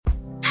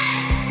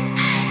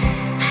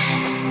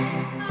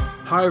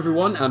Hi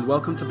everyone and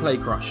welcome to Play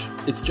Crush.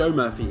 It's Joe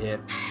Murphy here.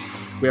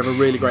 We have a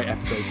really great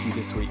episode for you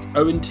this week.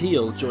 Owen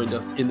Teale joined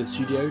us in the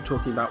studio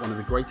talking about one of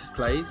the greatest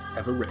plays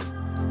ever written.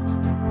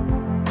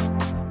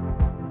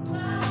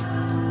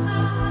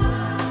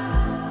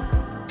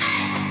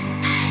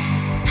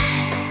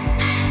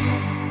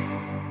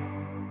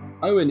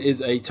 Owen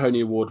is a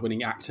Tony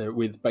Award-winning actor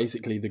with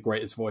basically the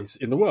greatest voice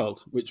in the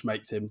world, which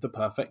makes him the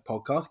perfect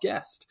podcast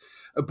guest.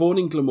 Born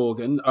in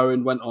Glamorgan,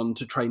 Owen went on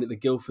to train at the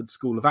Guildford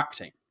School of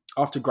Acting.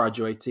 After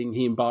graduating,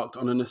 he embarked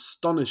on an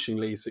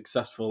astonishingly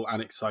successful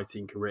and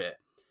exciting career.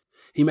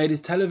 He made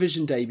his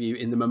television debut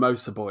in The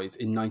Mimosa Boys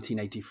in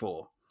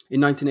 1984.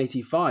 In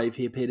 1985,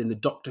 he appeared in the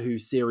Doctor Who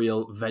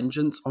serial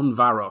Vengeance on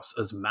Varos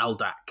as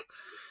Maldak.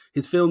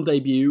 His film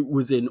debut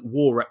was in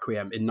War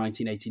Requiem in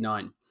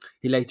 1989.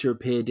 He later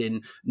appeared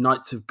in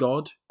Knights of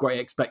God, Great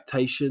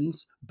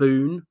Expectations,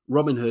 Boone,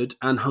 Robin Hood,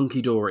 and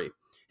Hunky Dory.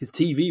 His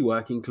TV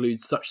work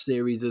includes such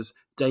series as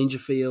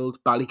Dangerfield,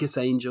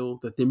 Ballycus Angel,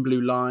 The Thin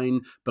Blue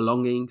Line,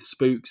 Belonging,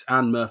 Spooks,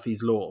 and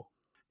Murphy's Law.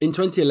 In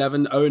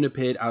 2011, Owen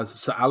appeared as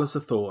Sir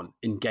Alistair Thorne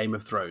in Game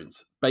of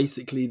Thrones,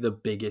 basically the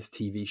biggest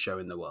TV show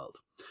in the world.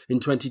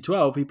 In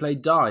 2012, he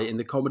played Di in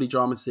the comedy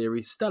drama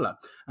series Stella,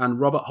 and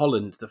Robert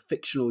Holland, the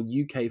fictional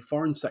UK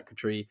Foreign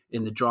Secretary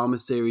in the drama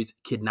series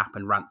Kidnap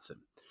and Ransom.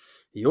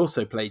 He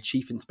also played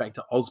Chief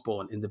Inspector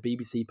Osborne in the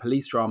BBC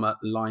police drama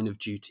Line of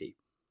Duty.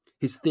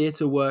 His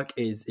theatre work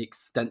is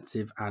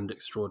extensive and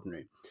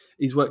extraordinary.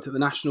 He's worked at the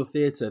National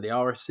Theatre, the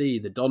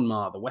RSC, the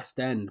Donmar, the West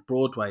End,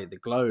 Broadway, the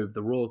Globe,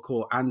 the Royal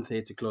Court and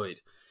Theatre Clwyd.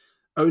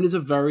 Owen is a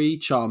very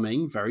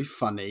charming, very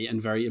funny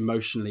and very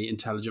emotionally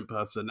intelligent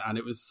person, and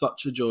it was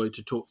such a joy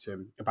to talk to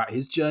him about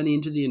his journey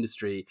into the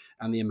industry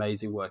and the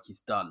amazing work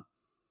he's done.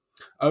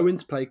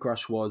 Owen's play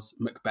crush was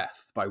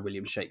Macbeth by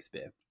William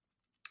Shakespeare.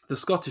 The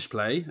Scottish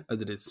play,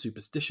 as it is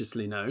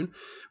superstitiously known,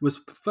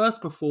 was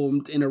first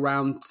performed in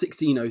around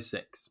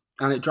 1606,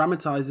 and it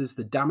dramatises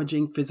the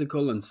damaging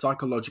physical and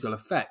psychological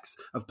effects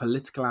of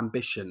political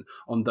ambition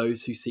on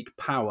those who seek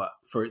power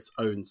for its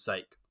own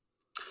sake.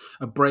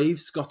 A brave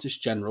Scottish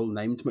general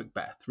named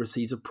Macbeth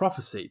receives a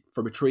prophecy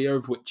from a trio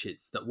of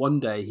witches that one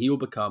day he will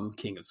become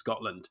King of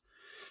Scotland.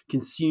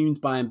 Consumed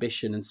by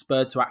ambition and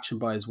spurred to action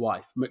by his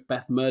wife,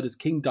 Macbeth murders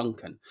King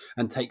Duncan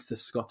and takes the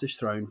Scottish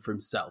throne for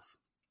himself.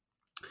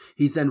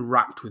 He's then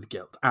racked with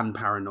guilt and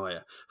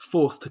paranoia,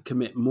 forced to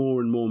commit more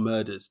and more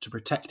murders to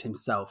protect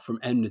himself from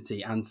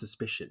enmity and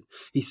suspicion.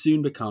 He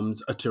soon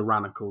becomes a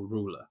tyrannical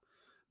ruler.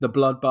 The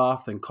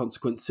bloodbath and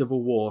consequent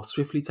civil war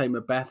swiftly take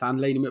Macbeth and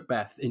Lady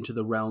Macbeth into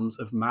the realms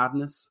of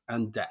madness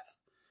and death.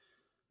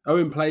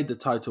 Owen played the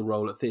title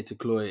role at Theatre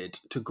Clwyd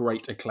to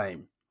great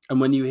acclaim,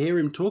 and when you hear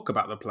him talk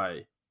about the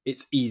play,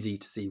 it's easy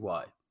to see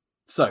why.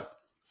 So,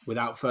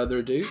 without further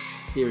ado,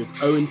 here is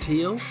Owen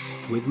Teale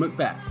with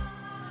Macbeth.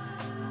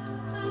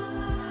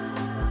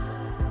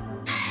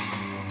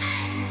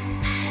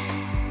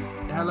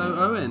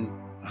 Hello, Owen.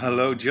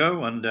 Hello,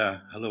 Joe, and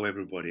hello,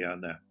 everybody out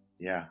there.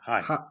 Yeah,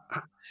 hi.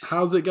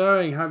 How's it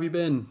going? How have you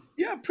been?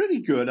 Yeah, pretty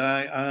good.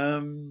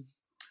 I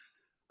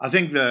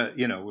think that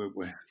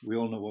we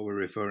all know what we're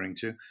referring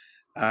to.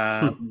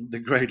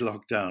 The Great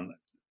Lockdown.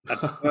 At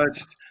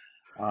first,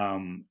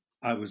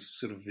 I was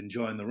sort of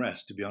enjoying the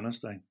rest. To be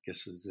honest, I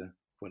guess there's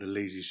quite a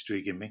lazy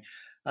streak in me.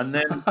 And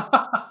then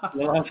the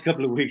last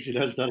couple of weeks, it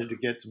has started to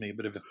get to me, a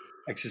bit of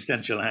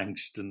existential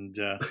angst and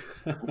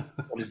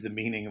what is the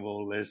meaning of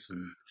all this?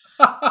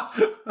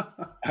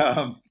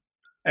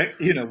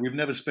 And we've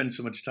never spent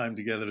so much time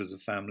together as a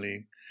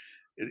family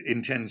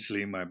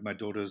intensely. My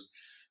daughter's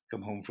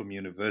come home from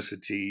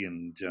university,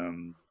 and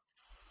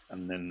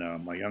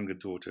then my younger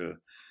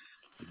daughter,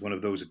 one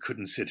of those who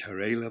couldn't sit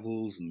her A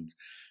levels, and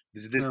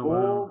there's this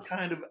whole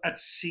kind of at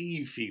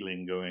sea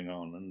feeling going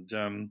on,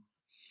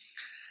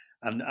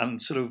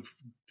 and sort of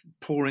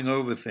poring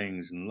over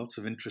things and lots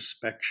of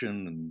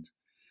introspection, and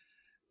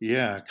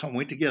yeah, I can't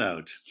wait to get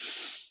out.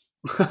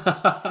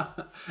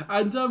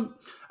 And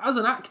as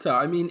an actor,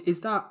 I mean, is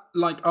that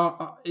like,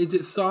 is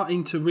it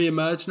starting to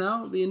re-emerge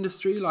now, the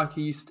industry? Like,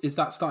 is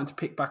that starting to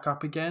pick back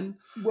up again?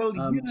 Well,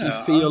 do you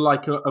feel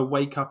like a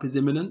wake up is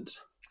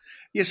imminent?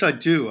 Yes, I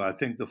do. I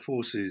think the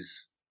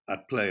forces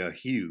at play are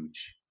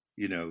huge.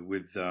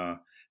 With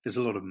there's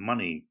a lot of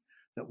money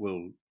that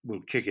will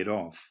kick it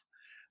off.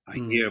 I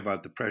hear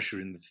about the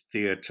pressure in the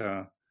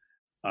theatre.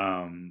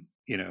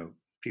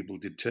 People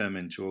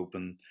determined to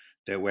open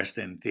their West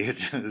End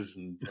theatres,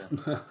 and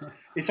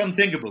it's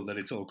unthinkable that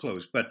it's all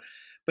closed. But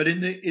in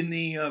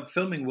the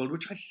filming world,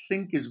 which I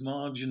think is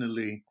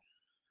marginally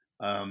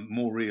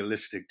more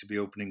realistic to be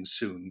opening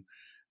soon,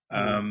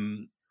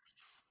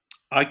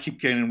 I keep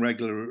getting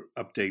regular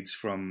updates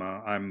from.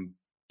 I'm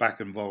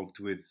back involved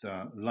with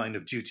Line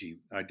of Duty.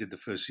 I did the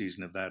first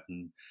season of that,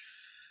 and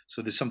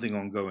so there's something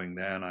ongoing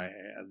there, and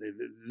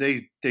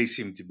they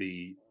seem to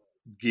be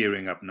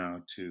gearing up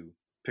now to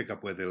pick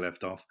up where they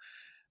left off.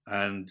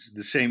 And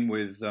the same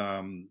with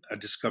A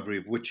Discovery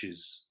of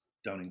Witches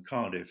down in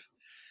Cardiff,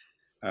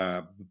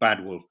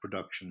 Bad Wolf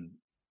production.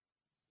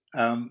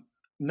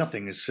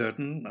 Nothing is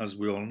certain, as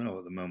we all know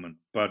at the moment,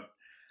 but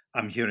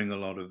I'm hearing a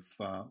lot of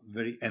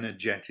very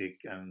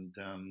energetic and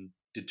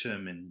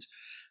determined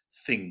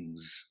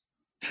things.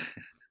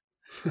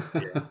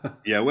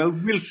 Yeah. Well,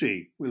 we'll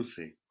see. We'll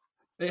see.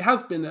 It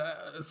has been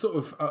sort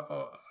of,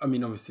 I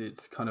mean, obviously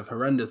it's kind of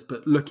horrendous,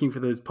 but looking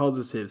for those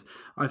positives,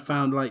 I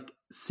found like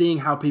seeing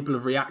how people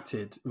have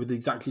reacted with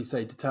exactly,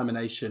 say,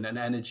 determination and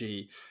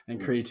energy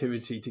and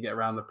creativity to get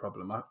around the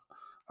problem.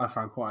 I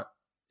found quite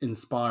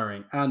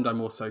inspiring. And I'm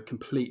also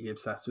completely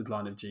obsessed with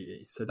Line of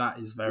Duty. So that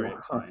is very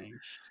exciting.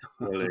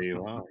 Well, there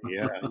you are.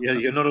 Yeah.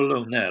 You're not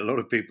alone there. A lot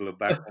of people are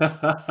back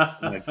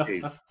in that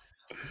case.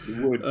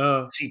 The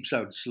word seeps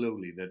out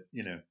slowly that,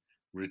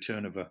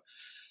 return of a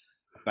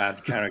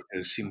bad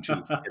character seemed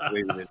to get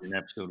away with it in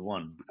episode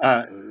 1.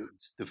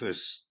 It's the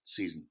first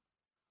season.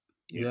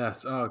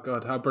 Yes. Oh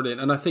God, how brilliant!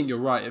 And I think you're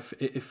right.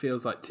 It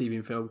feels like TV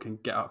and film can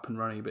get up and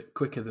running a bit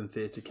quicker than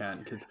theatre can,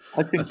 because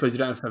I suppose you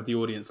don't have to have the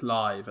audience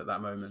live at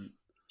that moment.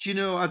 Do you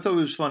know? I thought it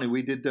was funny.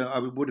 We did. I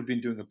would have been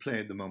doing a play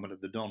at the moment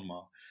at the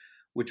Donmar,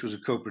 which was a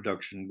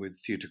co-production with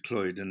Theatre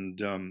Clwyd,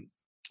 and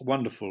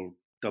wonderful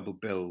double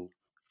bill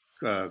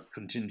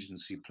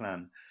contingency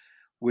plan,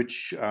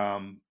 which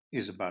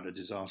is about a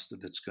disaster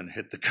that's going to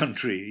hit the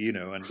country,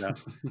 and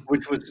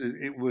which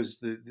was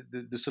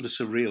the sort of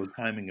surreal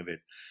timing of it,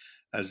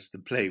 as the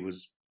play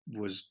was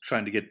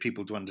trying to get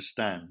people to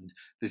understand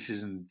this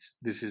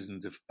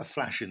isn't a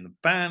flash in the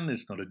pan.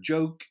 It's not a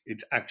joke.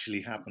 It's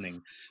actually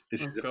happening.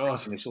 This is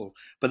affecting us all.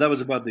 But that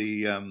was about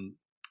the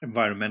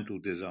environmental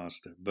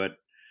disaster. But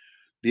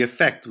the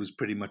effect was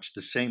pretty much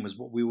the same as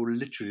what we were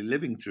literally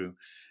living through.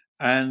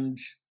 And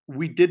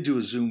we did do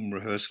a Zoom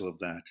rehearsal of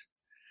that.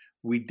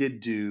 We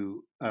did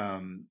do a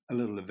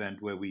little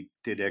event where we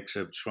did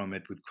excerpts from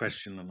it with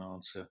question and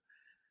answer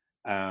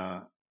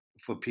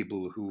for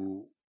people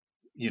who,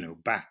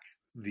 back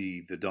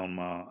the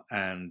Donmar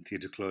and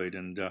Theatre Clwyd,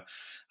 and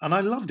I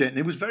loved it. And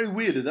it was very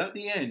weird that at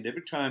the end,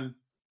 every time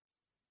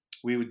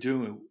we were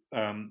doing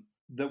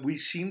that, we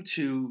seemed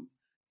to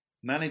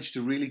manage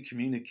to really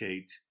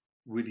communicate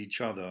with each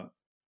other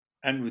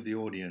and with the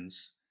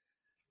audience,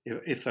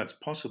 if that's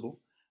possible.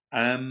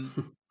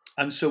 And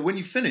so when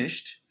you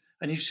finished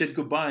and you said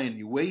goodbye and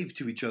you waved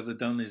to each other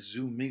down this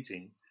Zoom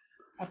meeting,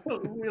 I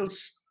felt a real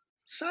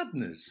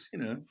sadness,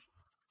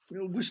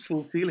 real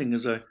wistful feeling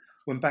as I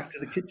went back to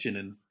the kitchen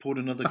and poured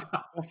another cup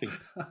of coffee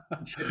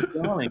and said,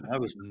 darling, I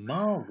was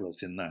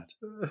marvellous in that.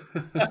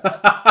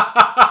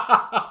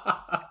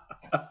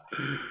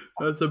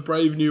 That's a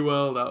brave new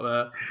world out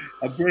there.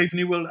 A brave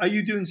new world. Are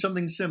you doing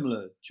something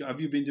similar?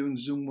 Have you been doing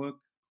Zoom work,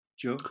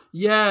 Joe?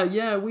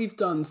 Yeah, we've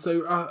done.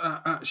 So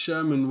at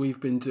Sherman,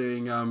 we've been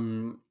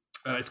doing...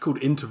 it's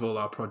called Interval,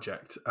 our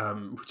project,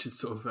 which is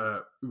sort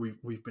of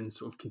we've been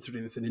sort of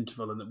considering this an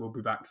interval, and that we'll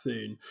be back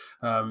soon.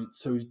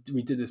 So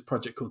we did this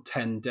project called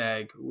 10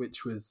 Deg,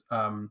 which was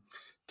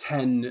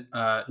 10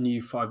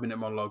 new 5-minute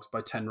monologues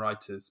by 10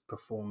 writers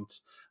performed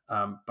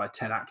by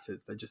 10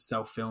 actors. They just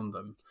self-filmed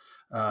them,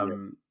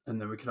 and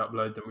then we could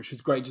upload them, which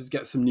was great just to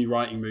get some new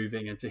writing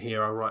moving and to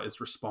hear our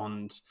writers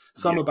respond.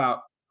 Some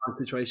about the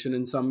situation,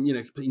 and some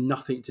completely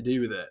nothing to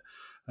do with it.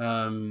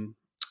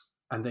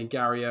 And then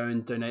Gary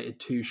Owen donated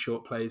 2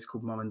 short plays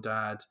called Mum and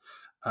Dad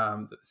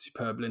that the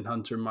superb Lynn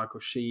Hunter and Michael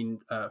Sheen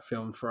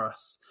filmed for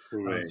us. So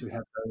we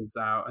had those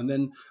out. And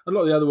then a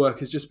lot of the other work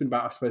has just been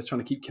about, I suppose, trying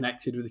to keep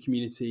connected with the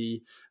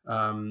community,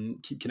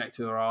 keep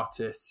connected with our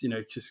artists,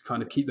 just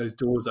kind of keep those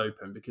doors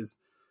open, because,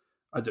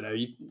 I don't know,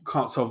 you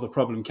can't solve the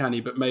problem, can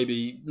you? But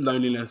maybe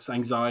loneliness,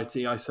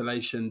 anxiety,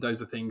 isolation,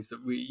 those are things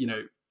that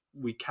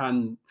we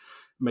can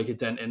make a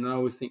dent in. And I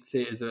always think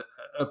theatre's a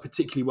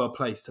particularly well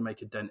placed to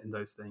make a dent in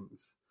those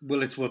things.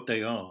 Well, it's what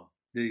they are.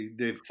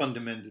 They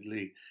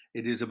fundamentally,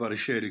 it is about a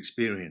shared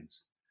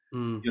experience.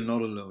 You're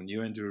not alone.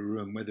 You enter a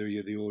room, whether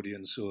you're the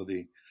audience or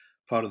the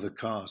part of the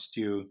cast,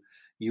 you're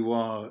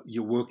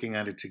working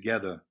at it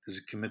together. There's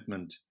a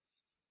commitment.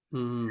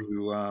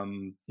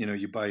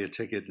 You buy a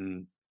ticket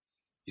and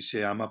you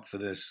say, I'm up for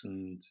this,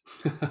 and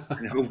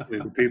hopefully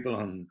the people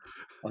on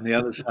the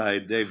other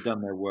side, they've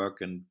done their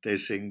work and they're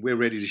saying, we're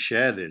ready to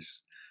share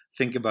this.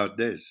 Think about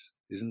this.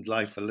 Isn't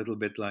life a little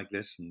bit like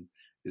this? And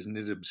isn't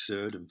it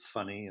absurd and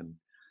funny and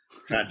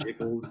tragic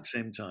all at the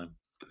same time?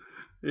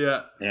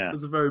 Yeah.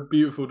 That's a very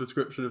beautiful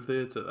description of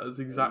theatre. That's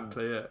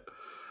exactly it.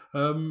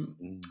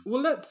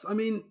 Well, it's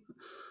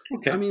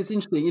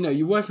interesting.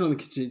 You're working on the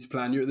contingency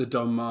plan. You're at the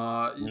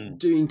Donmar. You're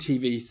doing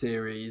TV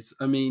series.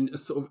 I mean, a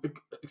sort of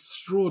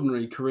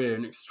extraordinary career,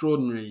 an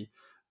extraordinary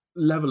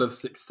level of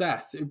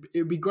success. It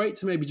would be great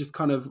to maybe just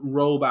kind of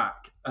roll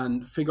back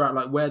and figure out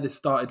like where this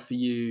started for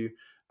you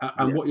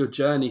and what your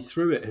journey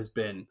through it has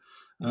been,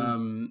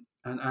 and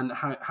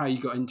how you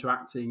got into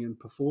acting and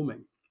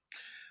performing.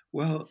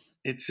 Well,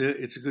 it's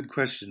a good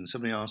question.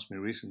 Somebody asked me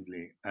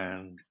recently,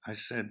 and I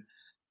said,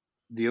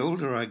 the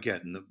older I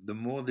get and the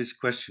more this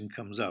question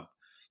comes up,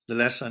 the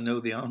less I know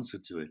the answer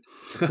to it.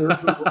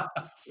 The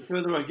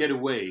further I get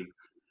away,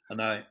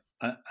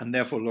 and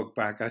therefore look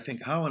back, I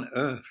think, how on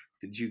earth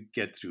did you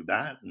get through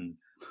that? And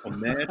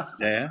from there to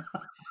there,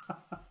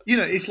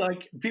 it's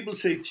like people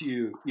say to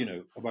you,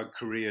 about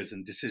careers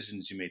and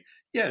decisions you made.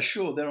 Yeah,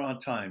 sure, there are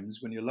times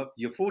when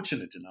you're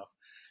fortunate enough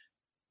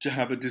to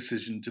have a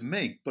decision to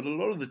make, but a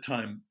lot of the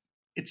time,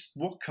 it's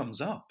what comes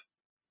up.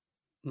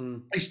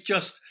 It's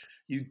just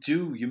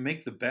you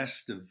make the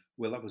best of.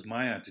 Well, that was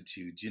my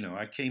attitude.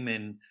 I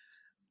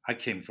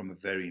came from a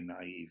very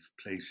naive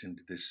place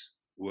into this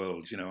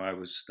world. I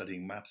was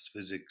studying maths,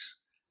 physics,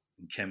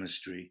 and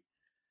chemistry,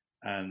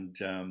 and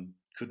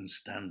couldn't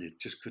stand it,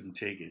 just couldn't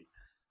take it,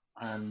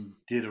 and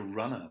did a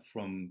runner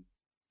from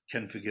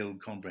Kenforgill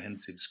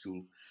Comprehensive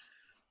School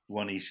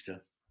one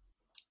Easter,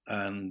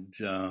 and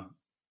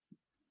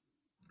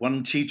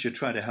one teacher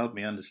tried to help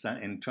me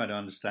understand and try to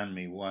understand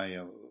me why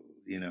I,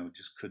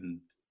 just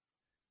couldn't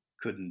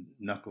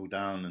knuckle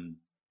down and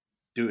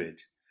do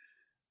it.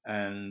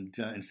 And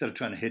instead of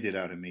trying to hit it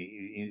out of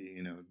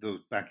me,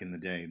 those back in the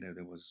day,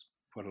 there was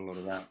quite a lot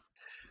of that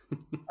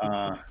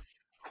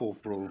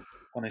corporal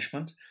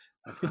punishment.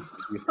 I think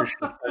the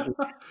official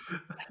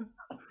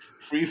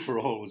free for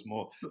all was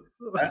more.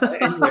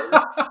 Anyway,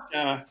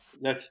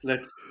 let's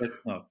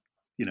not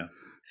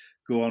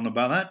go on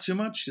about that too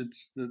much.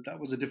 That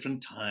was a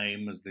different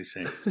time, as they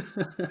say.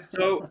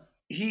 So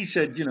he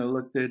said,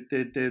 look, they're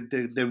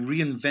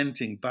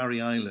reinventing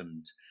Barry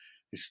Island.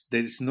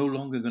 It's no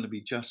longer going to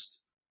be just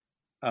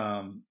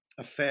a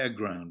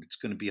fairground. It's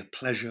going to be a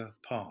pleasure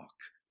park.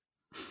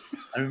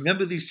 I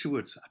remember these 2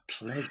 words: a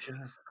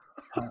pleasure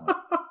park.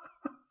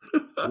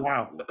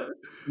 Wow.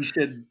 He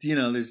said,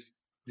 there's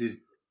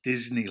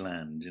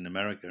Disneyland in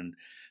America, and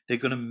they're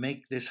going to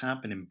make this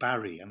happen in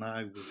Barry. And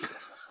I was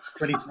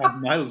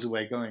 25 miles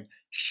away going,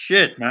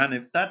 shit, man,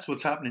 if that's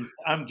what's happening,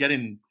 I'm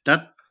getting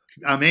that.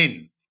 I'm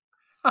in.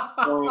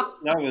 So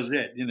that was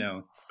it,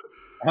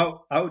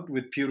 out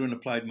with pure and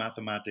applied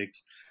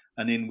mathematics,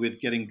 and in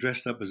with getting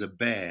dressed up as a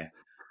bear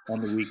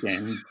on the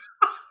weekend.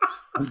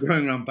 I'm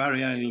going around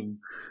Barry Island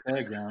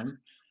Fairground,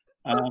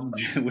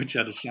 which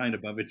had a sign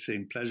above it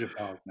saying Pleasure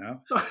Park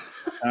now,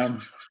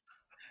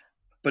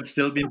 but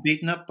still being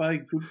beaten up by a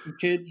group of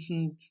kids,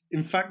 and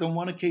in fact on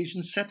one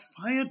occasion set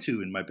fire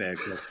to in my bear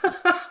club.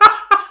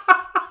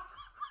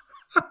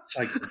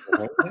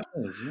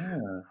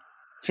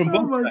 From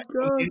both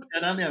sides,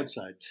 and the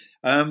outside.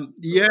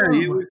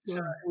 It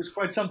was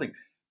quite something.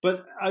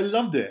 But I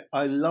loved it.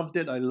 A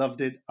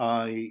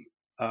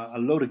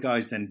load of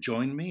guys then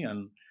joined me,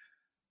 and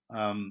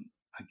I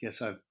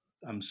guess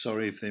I'm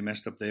sorry if they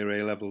messed up their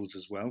A levels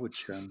as well,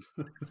 which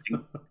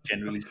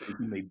generally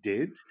speaking they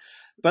did.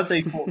 But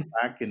they fought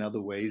back in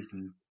other ways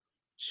and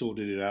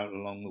sorted it out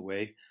along the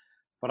way.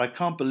 But I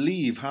can't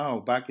believe how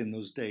back in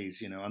those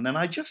days, And then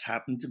I just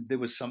happened to there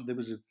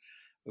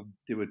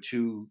were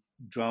 2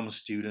 drama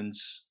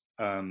students.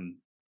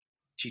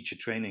 Teacher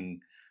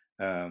training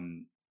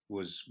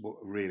was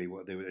really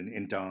what they were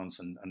in dance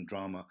and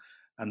drama,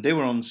 and they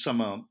were on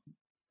summer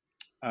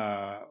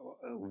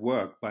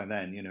work by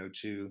then,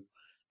 to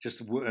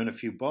just earn a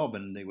few bob,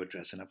 and they were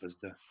dressing up as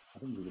the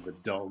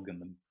dog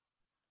and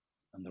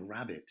the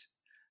rabbit,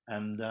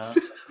 and there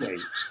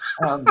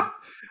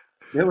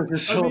was a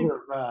sort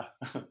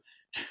of.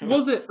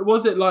 Was it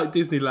like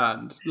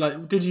Disneyland?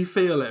 Like, did you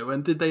feel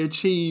it did they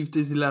achieve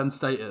Disneyland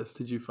status?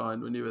 Did you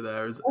find when you were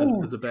there as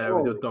a bear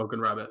with your dog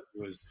and rabbit?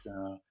 It was,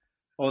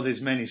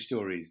 there's many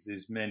stories.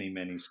 There's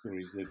many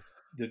stories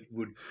that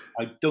would,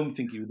 I don't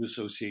think you would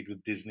associate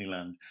with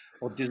Disneyland,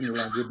 or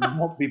Disneyland would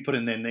not be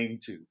putting their name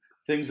to.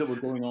 Things that were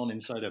going on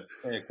inside a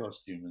bear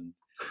costume, and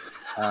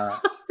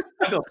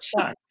I got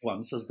sacked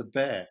once as the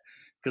bear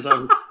because I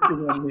was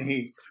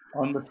sitting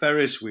on the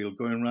Ferris wheel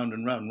going round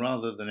and round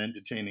rather than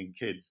entertaining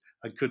kids.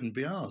 I couldn't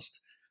be asked,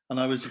 and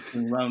I was just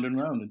going round and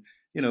round, and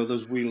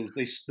those wheels,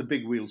 the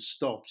big wheels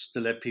stopped to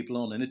let people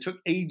on, and it took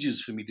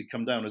ages for me to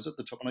come down. I was at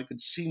the top, and I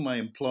could see my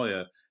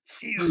employer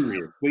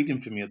furious waiting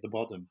for me at the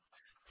bottom,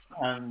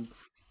 and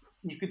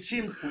you could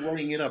see him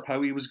weighing it up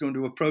how he was going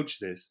to approach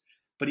this.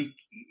 But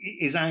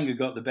his anger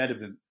got the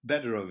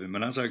better of him,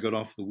 and as I got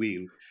off the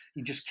wheel,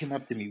 he just came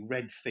up to me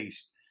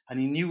red-faced. And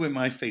he knew where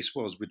my face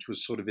was, which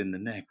was sort of in the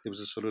neck. There was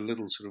a sort of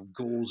little sort of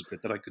gauze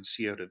bit that I could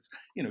see out of,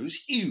 it was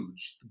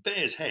huge. The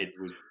bear's head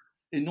was,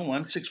 I'm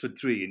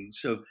 6'3", and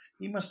so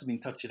he must have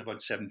been touching about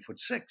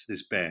 7'6",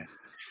 this bear.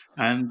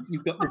 And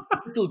you've got this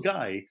little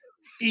guy,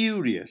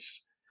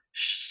 furious,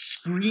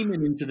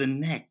 screaming into the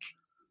neck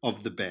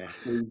of the bear,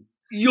 saying,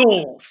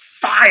 "You're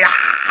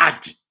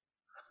fired!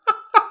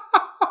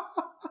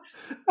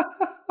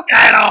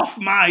 Get off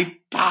my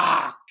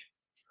park!"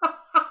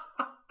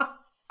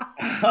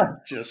 I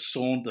just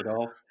sauntered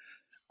off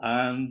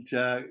and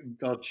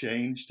got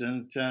changed,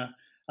 and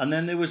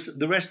then there was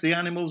the rest of the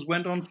animals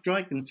went on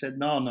strike and said,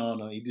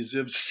 no, he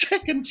deserves a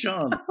second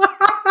chance.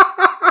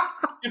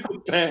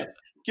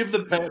 Give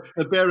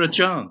the bear a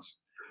chance,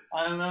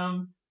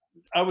 and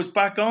I was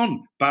back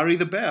on Barry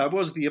the Bear. I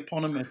was the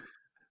eponymous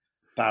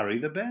Barry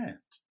the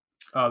Bear.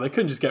 Oh, they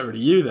couldn't just get rid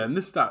of you then.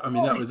 That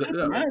was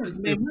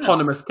the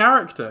eponymous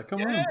character.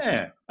 Come on.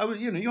 Yeah, I was.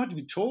 You had to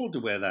be told to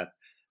wear that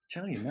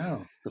tell you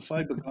now, the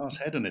fiberglass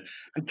head on it.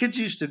 And kids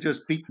used to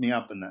just beat me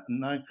up and that.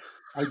 And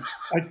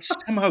I'd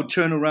somehow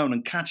turn around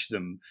and catch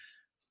them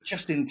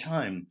just in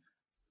time.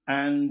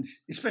 And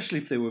especially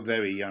if they were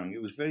very young,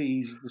 it was very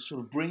easy to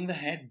sort of bring the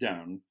head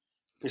down,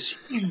 this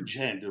huge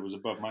head that was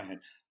above my head,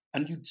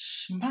 and you'd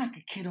smack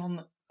a kid on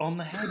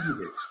the head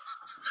with it.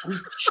 And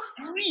he'd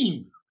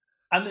scream.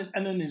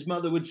 And then his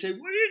mother would say,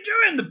 "What are you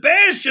doing? The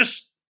bear's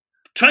just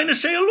trying to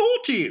say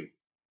hello to you.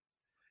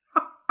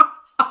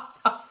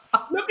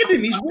 Look at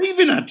him, he's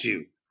waving at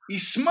you.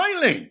 He's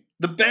smiling.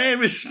 The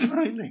bear is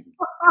smiling."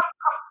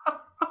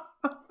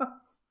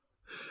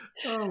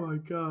 Oh my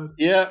God!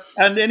 Yeah,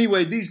 and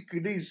anyway, these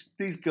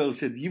girls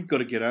said, "You've got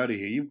to get out of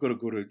here. You've got to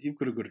go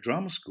to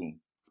drama school.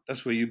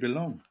 That's where you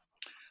belong."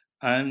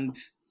 And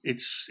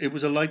it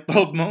was a light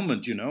bulb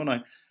moment,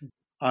 and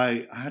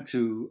I had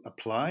to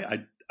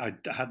apply. I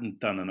hadn't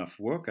done enough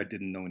work. I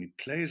didn't know any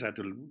plays. I had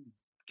to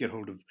get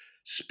hold of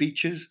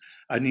speeches.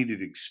 I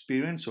needed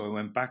experience, so I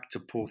went back to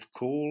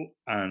Porthcawl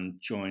and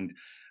joined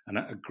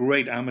a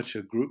great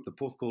amateur group, the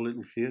Porthcawl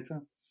Little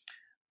Theatre.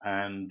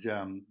 And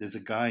there's a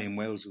guy in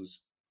Wales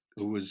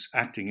who was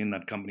acting in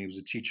that company. He was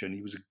a teacher, and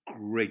he was a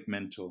great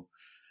mentor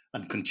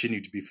and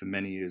continued to be for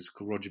many years,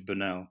 called Roger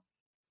Burnell.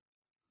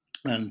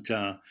 And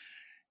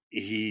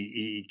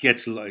he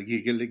gets a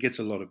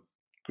lot of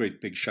great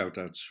big shout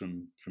outs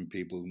from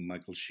people,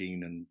 Michael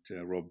Sheen and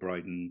Rob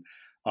Brydon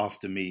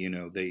after me.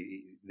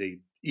 They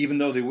even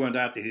though they weren't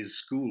at his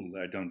school,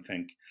 I don't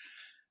think,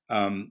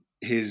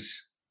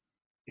 his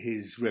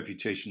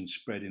reputation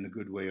spread in a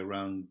good way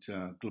around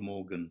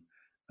Glamorgan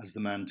as the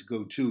man to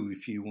go to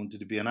if you wanted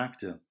to be an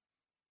actor.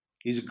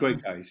 He's a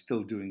great guy. He's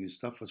still doing his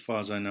stuff as far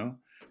as I know.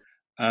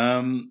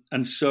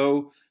 And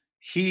so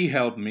he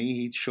helped me.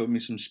 He showed me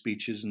some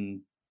speeches,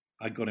 and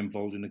I got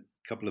involved in a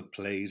couple of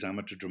plays,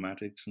 amateur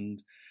dramatics,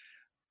 and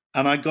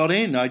I got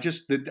in. I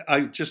just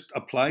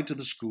applied to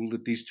the school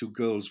that these two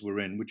girls were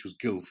in, which was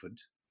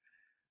Guildford,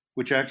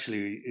 which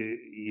actually,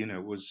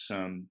 was,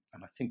 and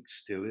I think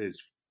still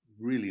is,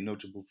 really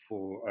notable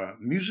for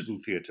musical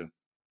theatre.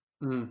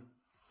 Mm.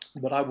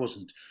 But I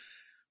wasn't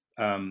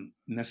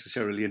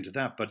necessarily into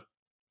that. But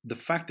the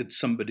fact that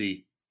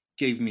somebody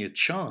gave me a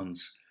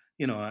chance,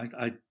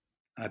 I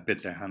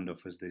bit their hand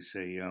off, as they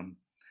say,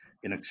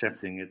 in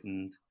accepting it,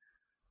 and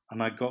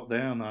I got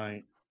there, and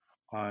I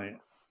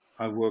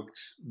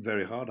worked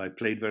very hard. I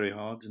played very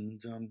hard,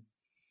 and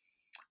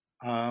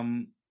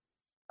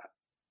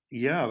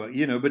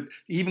but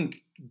even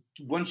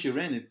once you're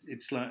in it,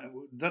 it's like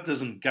that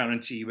doesn't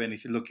guarantee you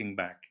anything looking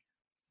back.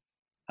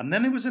 And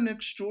then it was an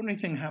extraordinary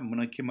thing happened when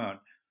I came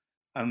out.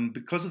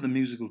 Because of the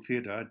musical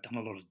theatre, I'd done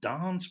a lot of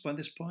dance by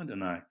this point,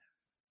 and I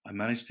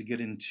managed to get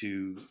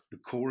into the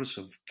chorus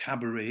of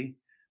Cabaret,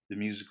 the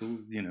musical,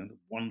 the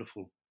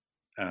wonderful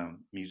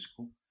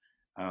musical,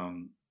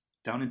 down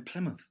in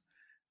Plymouth.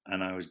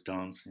 And I was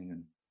dancing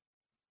and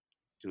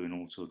doing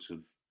all sorts of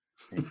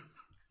things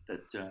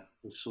that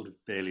was sort of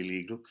barely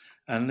legal.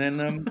 And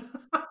then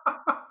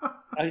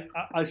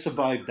I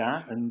survived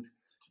that. And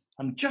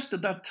just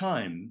at that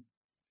time,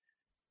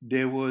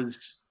 there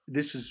was...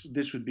 This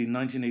would be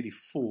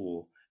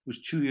 1984. It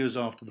was 2 years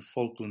after the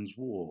Falklands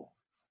War,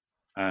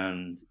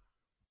 and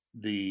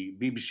the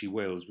BBC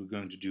Wales were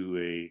going to do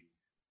a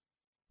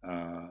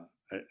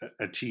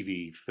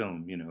TV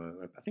film.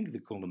 I think they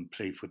called them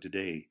Play for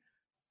Today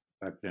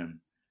back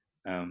then.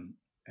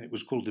 It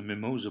was called The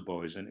Mimosa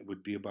Boys, and it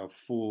would be about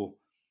 4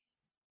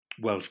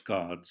 Welsh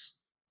guards,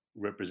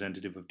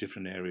 representative of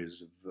different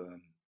areas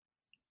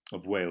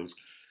of Wales,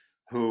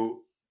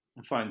 who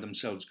find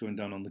themselves going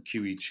down on the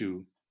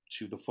QE2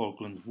 to the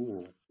Falklands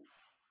War.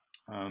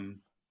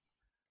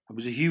 It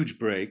was a huge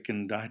break,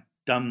 and I had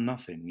done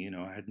nothing.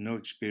 I had no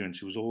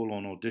experience. It was all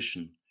on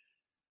audition,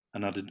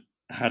 and I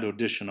had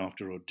audition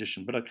after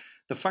audition. But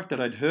the fact that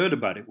I'd heard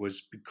about it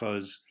was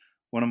because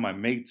one of my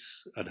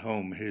mates at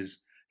home, his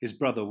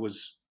brother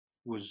was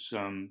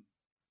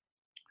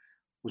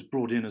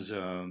brought in as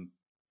an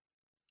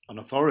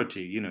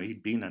authority.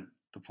 He'd been at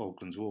the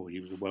Falklands War. He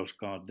was a Welsh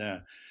guard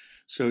there,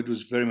 so it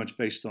was very much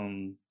based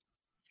on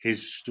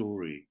his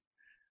story.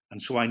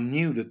 And so I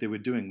knew that they were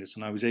doing this,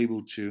 and I was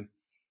able to,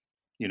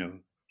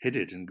 hit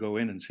it and go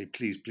in and say,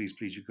 please, please,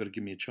 please, you've got to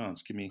give me a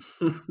chance. Give me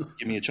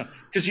a chance.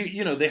 Because,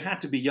 they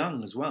had to be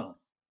young as well.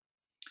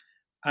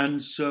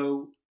 And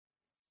so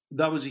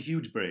that was a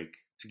huge break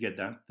to get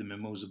that, the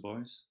Mimosa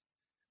Boys.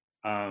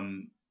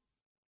 And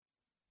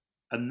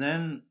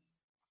then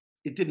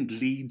it didn't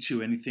lead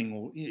to anything,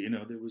 or,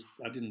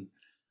 I didn't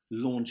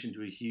launch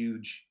into a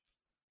huge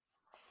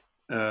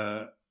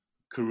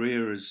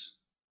career as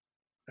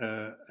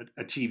a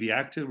TV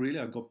actor, really.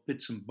 I got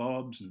bits and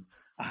bobs, and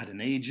I had an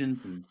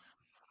agent, and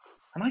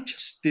I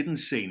just didn't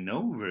say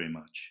no very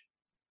much.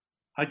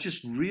 I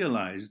just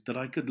realized that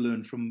I could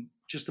learn from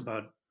just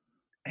about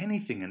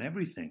anything and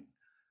everything.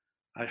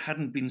 I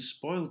hadn't been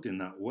spoiled in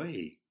that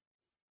way.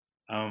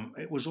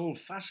 It was all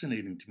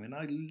fascinating to me, and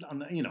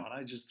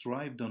I just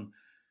thrived on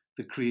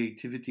the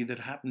creativity that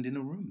happened in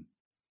a room.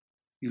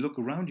 You look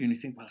around you and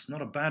you think, well, it's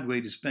not a bad way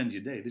to spend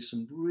your day. There's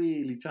some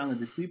really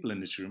talented people in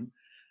this room.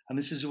 and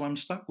this is who I'm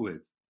stuck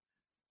with.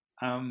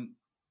 And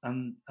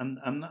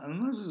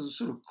those are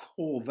sort of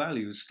core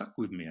values stuck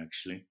with me,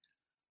 actually.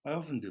 I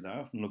often do that. I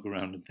often look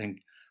around and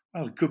think,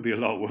 well, it could be a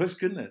lot worse,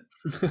 couldn't it?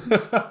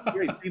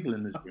 Great people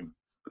in this room.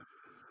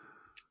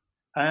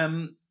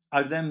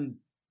 I then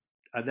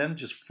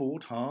just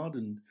fought hard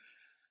and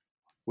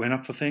went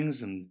up for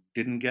things and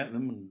didn't get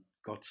them and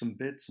got some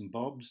bits and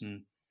bobs,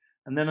 and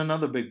then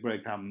another big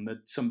break happened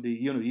that somebody,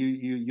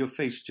 your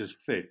face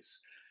just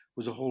fits. It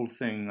was a whole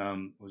thing.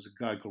 It was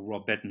a guy called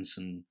Rob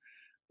Ettinson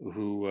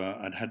who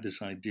had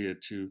this idea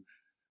to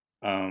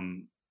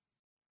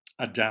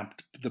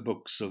adapt the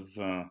books of,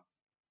 I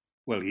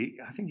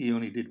think he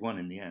only did one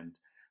in the end,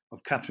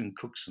 of Catherine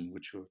Cookson,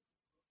 which were,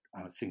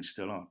 I think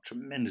still are,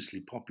 tremendously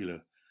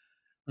popular.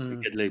 They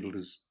get labelled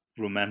as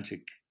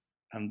romantic.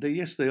 And they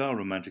are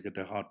romantic at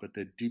their heart, but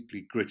they're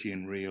deeply gritty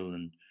and real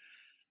and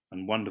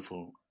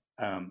wonderful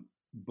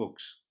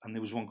books. And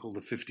there was one called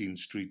The 15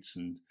 Streets,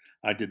 and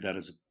I did that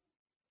as a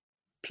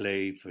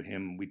play for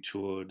him. We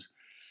toured,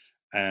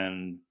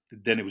 and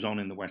then it was on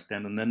in the West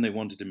End, and then they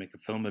wanted to make a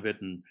film of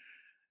it. And,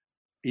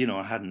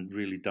 I hadn't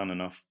really done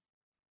enough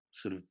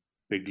sort of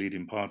big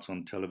leading parts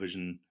on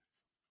television.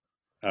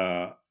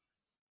 But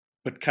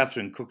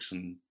Catherine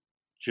Cookson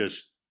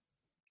just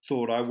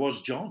thought I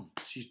was John.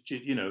 She's,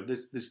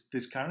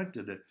 this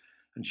character that,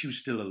 and she was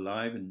still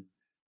alive, and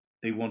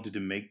they wanted to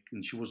make,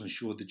 and she wasn't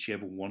sure that she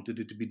ever wanted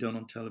it to be done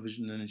on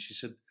television. And then she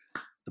said,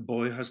 the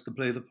boy has to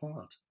play the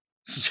part.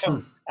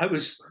 So I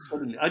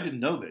didn't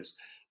know this.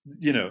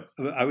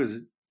 I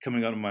was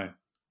coming out of my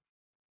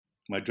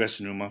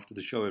dressing room after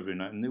the show every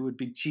night, and there would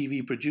be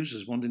TV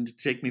producers wanting to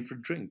take me for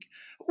a drink.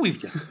 Oh,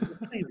 we've done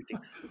everything.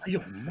 Oh,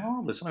 you're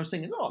marvelous. And I was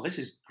thinking, oh, this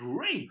is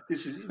great.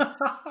 This is,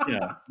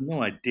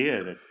 no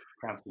idea that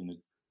Catherine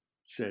had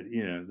said,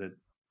 that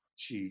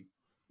she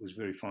was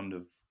very fond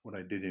of what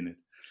I did in it.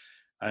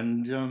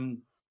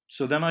 And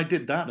so then I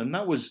did that, and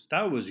that was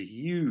a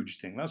huge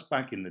thing. That's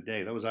back in the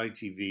day. That was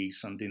ITV,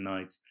 Sunday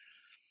night.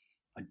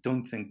 I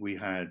don't think we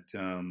had,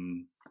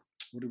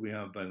 what did we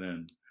have by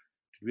then?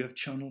 Did we have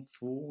Channel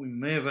 4? We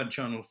may have had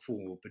Channel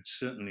 4, but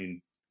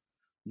certainly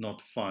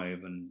not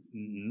 5, and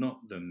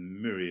not the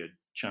myriad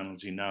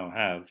channels you now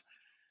have.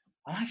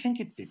 And I think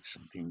it did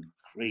something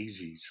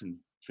crazy, some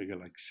figure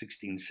like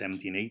 16,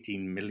 17,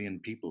 18 million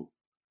people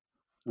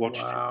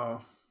watched it.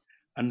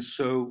 And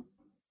so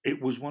it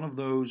was one of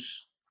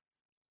those,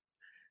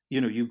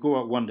 you go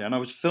out one day, and I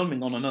was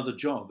filming on another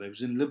job. I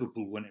was in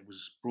Liverpool when it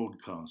was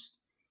broadcast.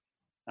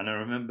 And I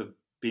remember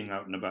being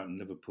out and about in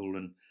Liverpool,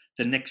 and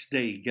the next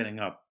day getting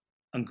up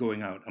and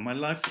going out. And my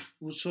life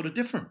was sort of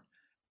different.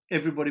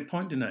 Everybody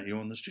pointing at you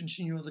on the street and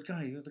saying, you're the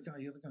guy, you're the guy,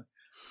 you're the guy.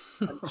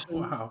 And so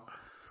wow.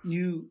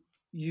 You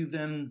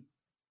then,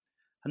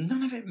 and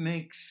none of it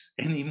makes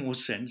any more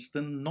sense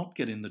than not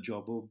getting the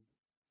job. Or,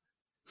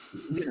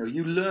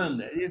 you learn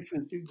that.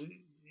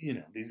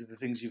 These are the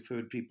things you've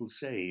heard people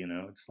say,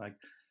 it's like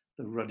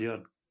the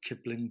Rudyard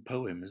Kipling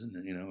poem, isn't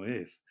it?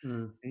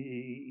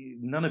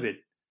 None of it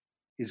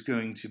is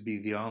going to be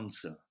the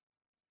answer.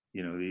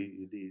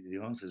 The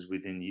answer is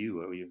within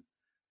you,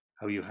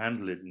 how you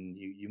handle it, and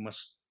you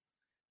must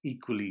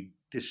equally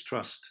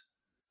distrust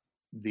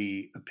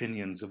the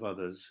opinions of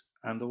others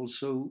and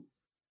also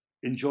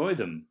enjoy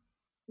them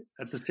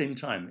at the same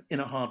time, in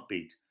a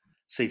heartbeat.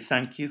 Say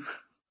thank you,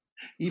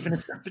 even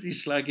if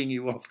somebody's slagging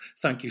you off.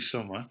 Thank you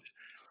so much.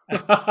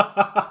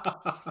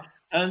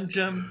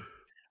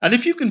 And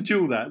if you can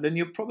do that, then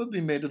you're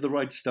probably made of the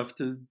right stuff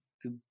to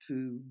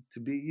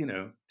be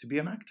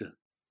an actor.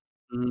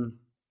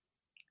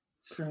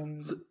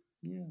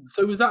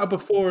 So was that a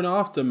before and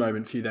after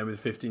moment for you then with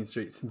 15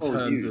 Streets in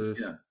terms of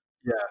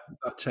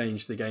that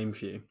changed the game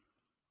for you?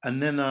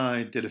 And then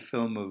I did a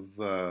film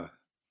of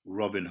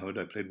Robin Hood.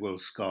 I played Will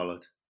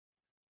Scarlet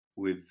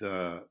with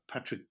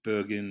Patrick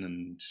Bergin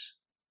and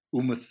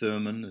Uma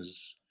Thurman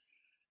as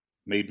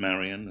Maid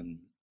Marian, and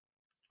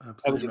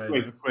that was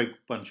a great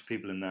bunch of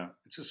people in that.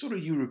 It's a sort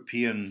of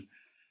European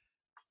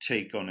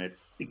take on it.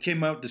 It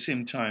came out at the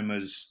same time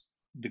as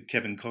the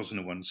Kevin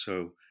Costner one,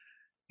 so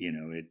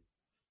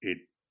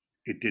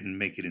it didn't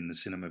make it in the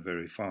cinema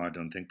very far, I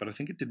don't think, but I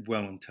think it did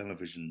well on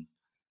television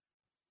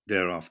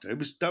thereafter.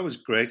 That was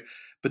great.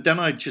 But then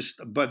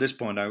by this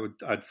point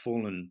I'd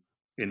fallen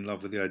in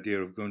love with the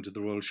idea of going to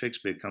the Royal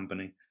Shakespeare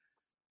Company,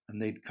 and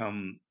they'd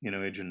come,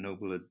 Adrian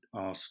Noble had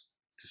asked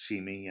to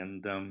see me,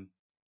 and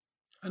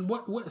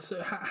what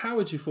so how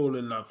would you fall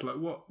in love? Like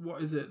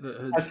what is it that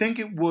had... I think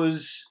it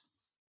was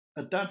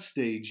at that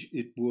stage,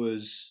 it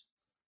was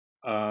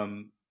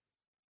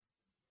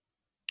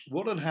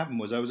what had happened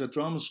was I was at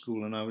drama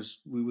school, and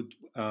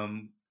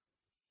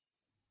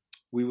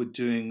we were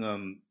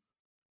doing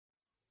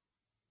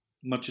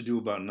Much Ado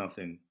About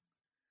Nothing,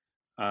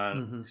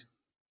 and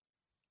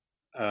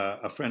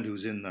a friend who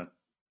was in that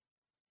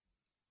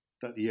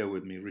year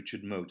with me,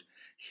 Richard Mote,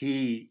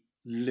 he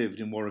lived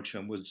in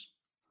Warwickshire and was,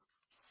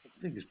 I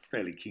think, is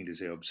fairly keen to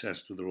say,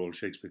 obsessed with the Royal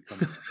Shakespeare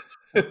Company.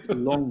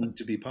 Longed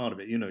to be part of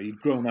it.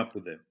 He'd grown up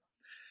with it,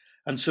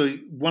 and so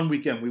one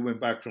weekend we went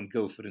back from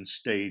Guildford and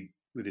stayed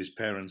with his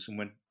parents and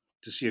went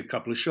to see a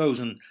couple of shows,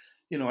 and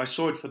I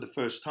saw it for the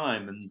first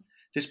time, and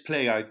this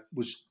play I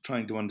was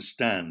trying to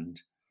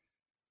understand.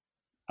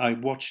 I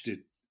watched it,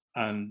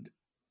 and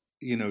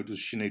it was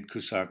Sinead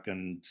Cusack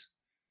and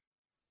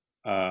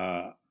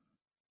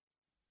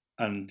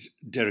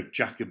Derek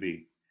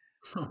Jacobi.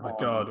 Oh my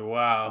God!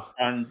 Wow.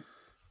 And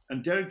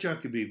Derek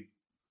Jacobi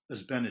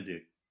as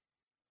Benedict.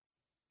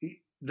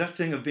 That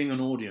thing of being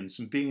an audience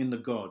and being in the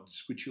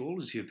gods, which you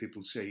always hear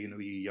people say, you're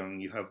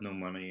young, you have no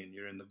money, and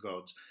you're in the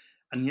gods,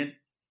 and yet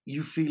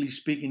you feel he's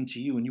speaking to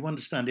you, and you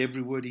understand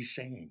every word he's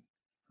saying.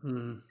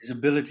 His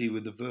ability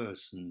with the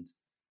verse, and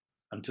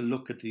to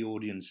look at the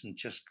audience, and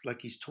just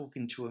like he's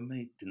talking to a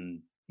mate,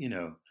 and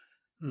I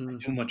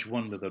do much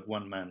wonder that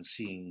one man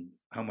seeing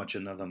how much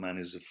another man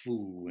is a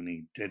fool when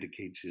he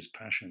dedicates his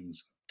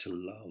passions to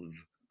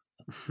love,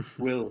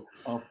 will,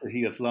 after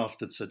he hath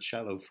laughed at such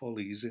shallow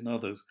follies in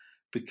others,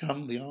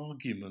 become the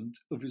argument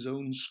of his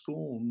own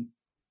scorn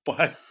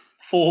by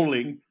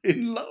falling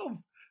in love.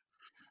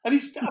 And I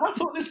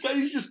thought, this guy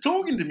is just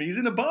talking to me. He's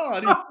in a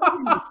bar.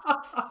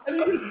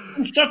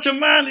 And such a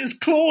man is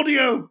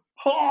Claudio.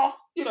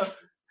 And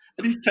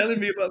he's telling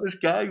me about this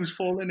guy who's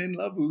fallen in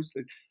love,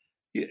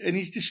 and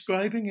he's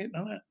describing it.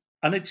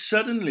 And it's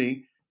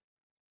suddenly,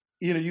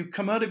 you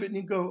come out of it and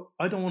you go,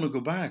 I don't want to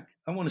go back.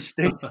 I want to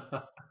stay.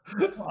 I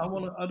don't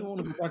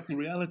want to go back to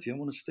reality. I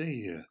want to stay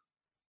here.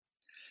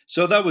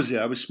 So that was it.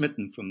 I was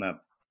smitten from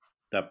that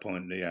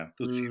point. Yeah,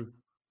 those few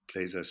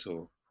plays I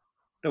saw.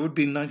 That would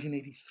be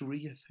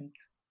 1983, I think.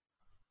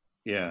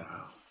 Yeah,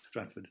 wow.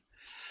 Stratford.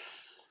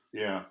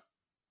 Yeah.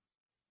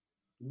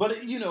 But,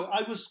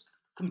 I was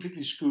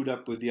completely screwed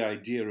up with the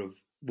idea of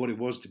what it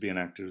was to be an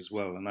actor as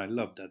well. And I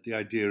loved that. The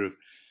idea of,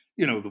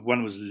 the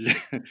one was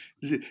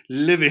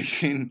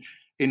living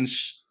in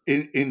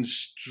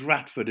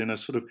Stratford in a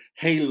sort of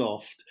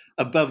hayloft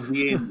above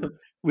the inn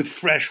with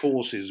fresh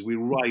horses. We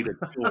ride at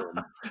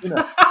dawn.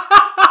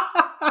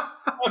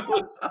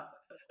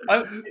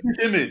 This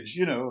image,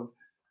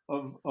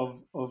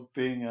 of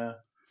being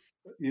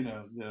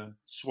the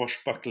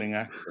swashbuckling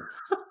actor.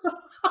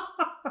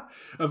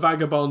 A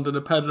vagabond and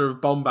a peddler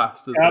of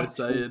bombast, as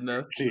Absolutely.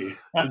 They say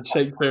in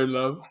Shakespeare in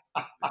Love.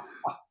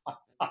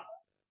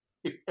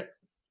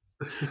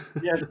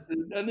 Yes,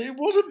 and it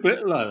was a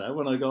bit like that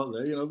when I got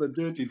there. The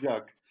dirty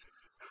duck.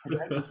 I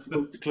had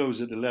to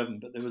close at 11,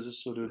 but there was a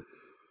sort of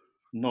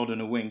nod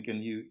and a wink,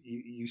 and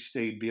you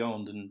stayed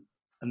beyond, and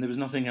there was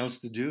nothing else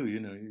to do.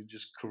 You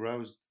just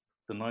caroused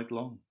the night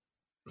long.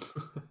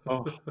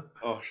 Oh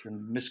gosh,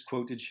 and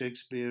misquoted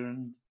Shakespeare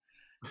and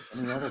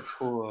any other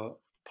poor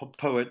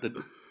poet that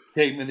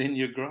came within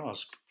your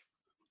grasp.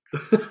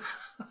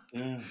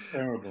 Yeah,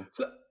 terrible.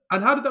 So,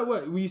 and how did that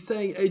work? Were you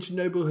saying Adrian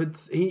Noble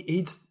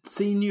he'd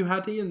seen you,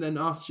 had he, and then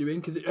asked you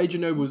in? Because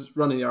Adrian Noble was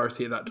running the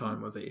RSC at that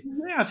time, was he?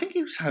 Yeah, I think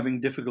he was having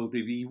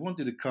difficulty. He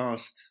wanted to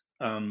cast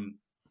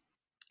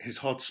his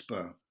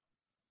Hotspur,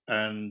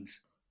 and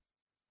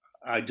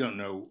I don't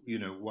know,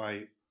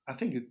 why. I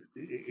think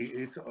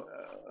it's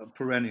a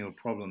perennial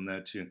problem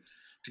there to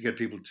get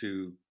people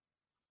to,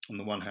 on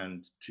the one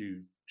hand,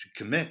 to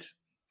commit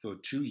for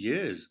 2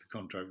 years. The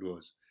contract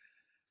was.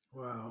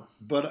 Wow.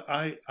 But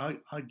I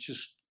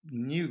just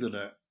knew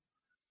that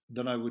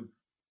I would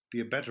be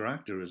a better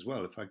actor as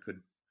well if I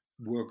could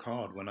work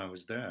hard when I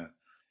was there.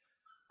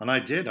 And I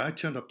did. I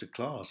turned up to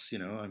class.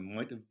 I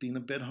might have been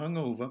a bit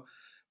hungover,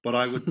 but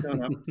I would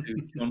turn up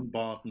to John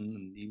Barton,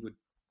 and he would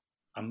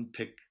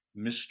unpick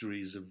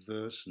mysteries of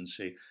verse and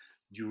say,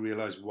 do you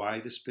realize why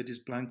this bit is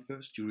blank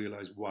verse? Do you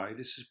realize why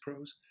this is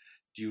prose?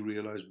 Do you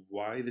realize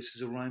why this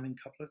is a rhyming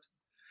couplet?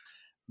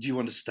 Do you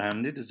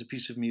understand it as a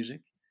piece of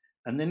music?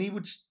 And then he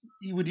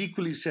would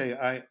equally say,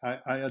 I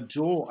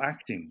adore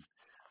acting.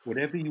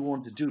 Whatever you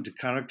want to do to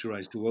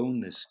characterize, to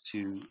own this,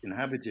 to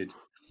inhabit it,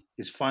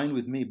 is fine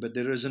with me. But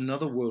there is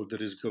another world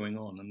that is going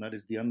on, and that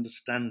is the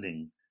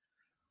understanding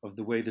of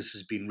the way this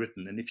has been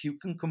written. And if you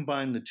can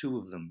combine the two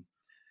of them,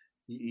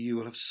 you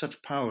will have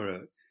such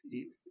power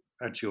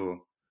at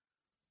your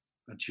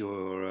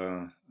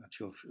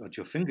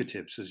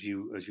fingertips as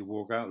you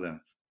walk out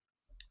there.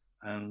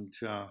 And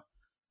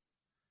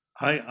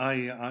I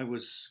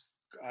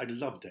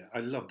loved it. I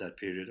loved that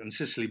period. And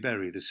Cicely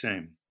Berry, the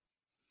same.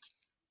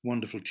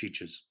 Wonderful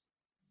teachers.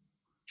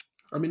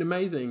 I mean,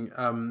 amazing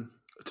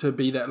to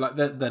be there. Like,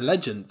 they're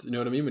legends. You know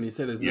what I mean? When you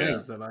say those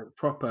names, they're like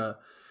proper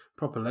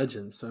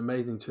legends. So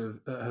amazing to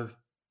have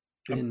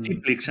been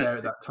there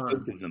at that time.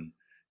 Both of them.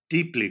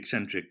 Deeply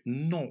eccentric.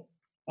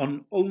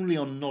 Only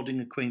on nodding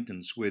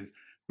acquaintance with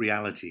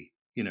reality.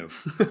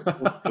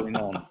 What's going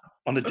on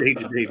a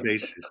day-to-day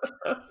basis.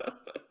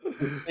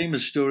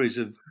 Famous stories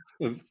of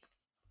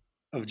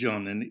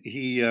John, and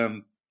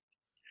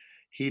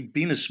he'd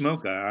been a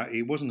smoker.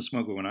 He wasn't a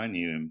smoker when I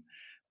knew him,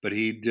 but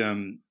he'd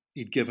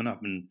given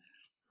up, and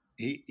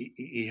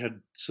he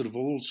had sort of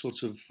all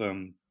sorts of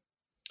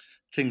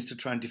things to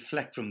try and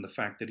deflect from the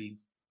fact that he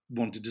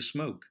wanted to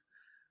smoke.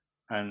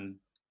 And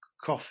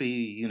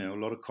coffee, a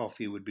lot of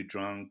coffee would be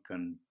drunk,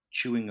 and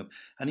chewing up.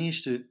 And he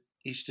used to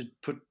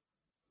put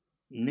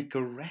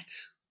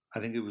Nicorette, I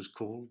think it was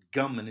called,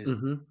 gum in his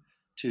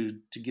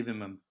to give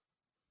him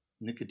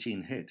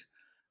nicotine hit,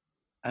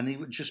 and he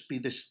would just be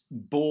this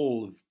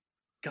ball of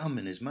gum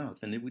in his mouth,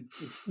 and it would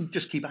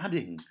just keep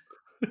adding.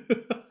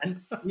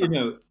 And,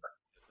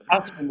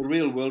 us in the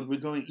real world, we're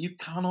going, you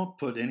cannot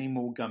put any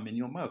more gum in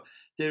your mouth.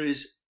 There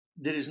is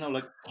now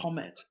like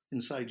comet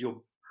inside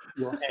your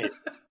head.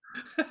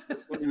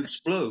 It's going to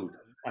explode,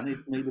 and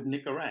it's made of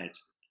Nicorette,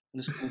 and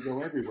it's going to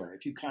go everywhere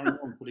if you carry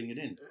on putting it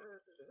in.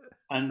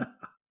 And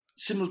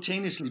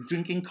simultaneously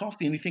drinking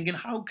coffee, and you're thinking,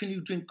 how can you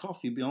drink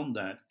coffee beyond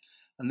that?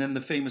 And then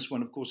the famous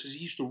one, of course, is he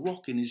used to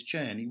rock in his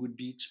chair, and he would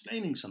be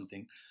explaining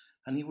something,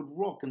 and he would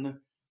rock, and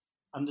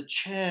the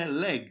chair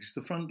legs,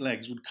 the front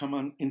legs, would come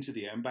on into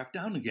the air and back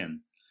down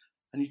again.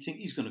 And you think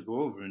he's going to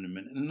go over in a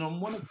minute. And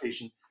on one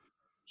occasion,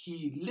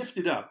 he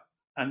lifted up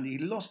and he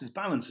lost his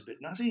balance a bit.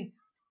 And as he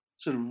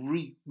sort of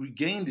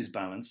regained his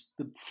balance,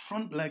 the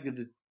front leg of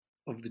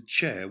the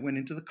chair went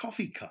into the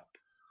coffee cup.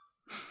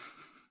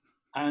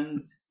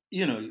 And,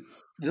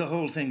 the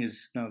whole thing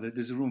is now that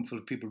there's a room full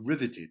of people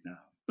riveted now,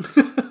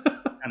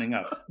 standing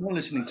up, not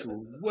listening to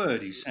a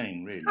word he's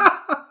saying, really.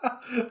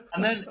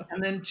 And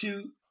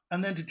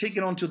then to take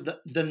it on to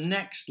the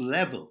next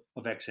level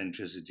of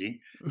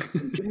eccentricity,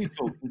 continue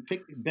talking,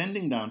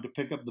 bending down to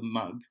pick up the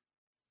mug,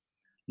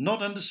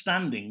 not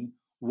understanding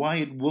why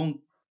it won't,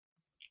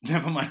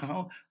 never mind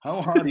how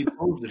hard he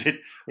pulls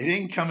it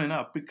ain't coming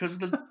up because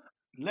the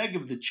leg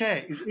of the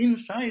chair is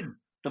inside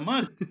the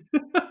mug.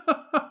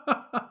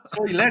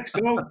 So he lets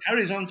go,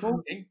 carries on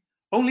talking,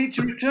 only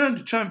to return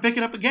to try and pick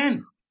it up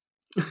again.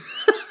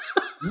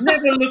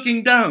 Never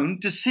looking down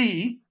to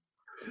see.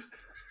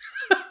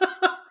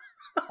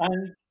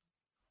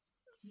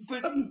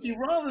 But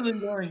rather than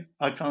going,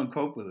 I can't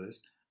cope with this,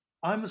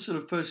 I'm the sort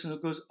of person who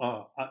goes,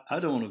 I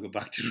don't want to go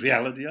back to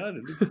reality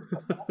either.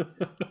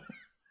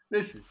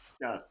 This is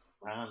just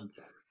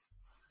fantastic.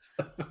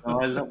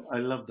 I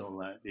loved all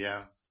that,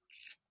 yeah.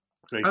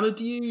 Great.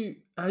 And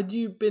had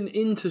you been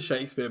into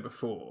Shakespeare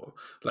before?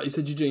 Like you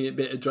said, you're doing a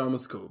bit of drama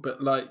school,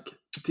 but like,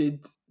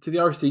 did the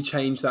RSC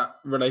change that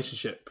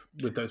relationship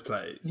with those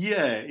plays?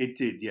 Yeah, it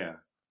did. Yeah,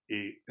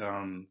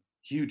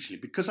 hugely,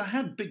 because I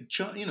had big,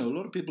 a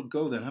lot of people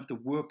go there and have to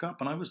work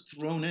up, and I was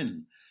thrown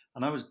in,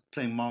 and I was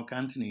playing Mark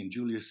Antony and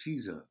Julius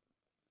Caesar,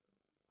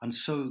 and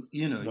so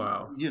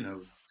Wow.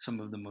 Some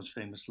of the most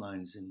famous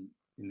lines in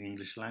the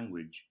English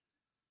language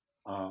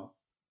are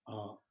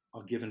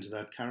given to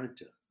that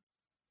character.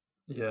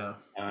 Yeah,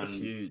 that's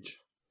huge.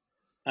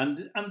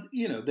 And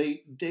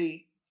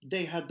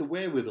they had the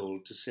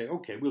wherewithal to say,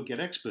 okay, we'll get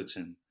experts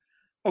in.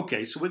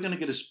 Okay, so we're going to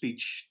get a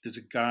speech. There's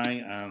a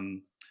guy,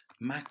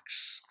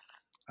 Max,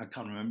 I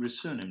can't remember his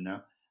surname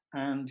now,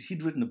 and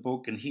he'd written a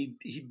book, and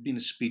he'd been a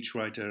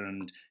speechwriter,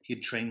 and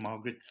he'd trained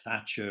Margaret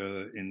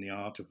Thatcher in the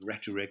art of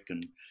rhetoric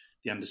and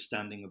the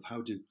understanding of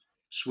how to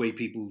sway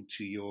people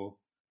to your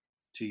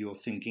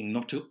thinking,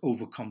 not to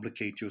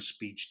overcomplicate your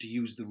speech, to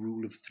use the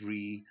rule of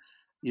three,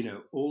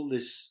 all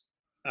this,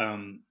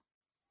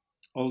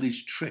 all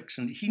these tricks,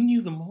 and he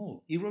knew them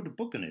all. He wrote a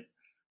book on it,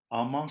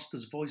 Our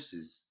Master's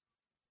Voices.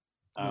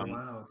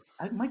 Wow.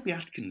 It might be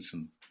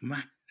Atkinson,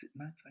 Max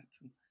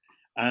Atkinson.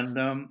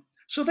 And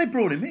so they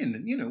brought him in,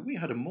 and, we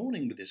had a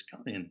morning with this guy,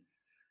 and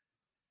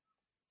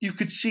you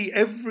could see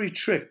every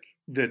trick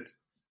that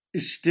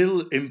is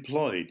still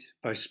employed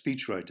by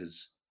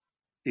speechwriters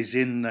is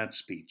in that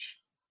speech.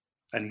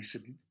 And he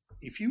said,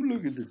 if you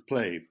look at the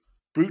play,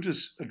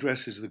 Brutus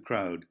addresses the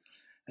crowd,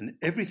 and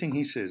everything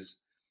he says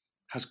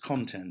has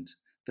content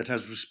that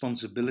has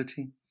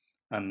responsibility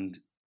and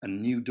a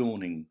new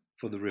dawning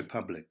for the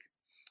Republic.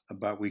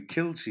 About we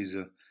killed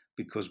Caesar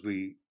because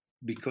we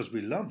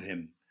love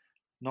him,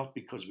 not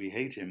because we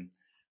hate him,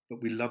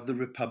 but we love the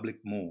Republic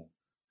more.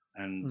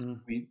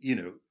 And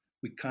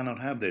we cannot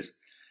have this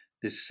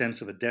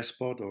sense of a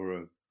despot or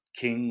a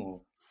king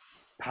or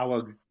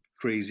power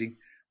crazy.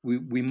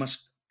 We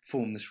must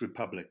form this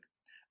Republic.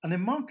 And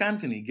then Mark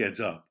Antony gets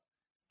up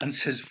and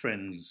says,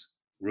 friends,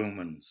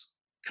 Romans,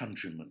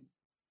 countrymen,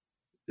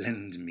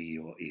 lend me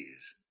your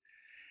ears.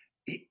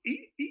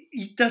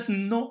 He does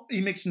not.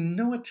 He makes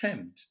no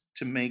attempt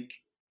to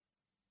make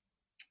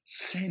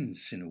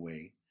sense in a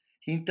way.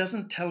 He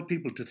doesn't tell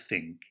people to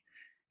think.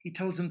 He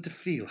tells them to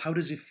feel. How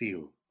does he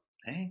feel?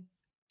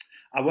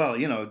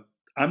 Well,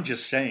 I'm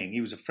just saying.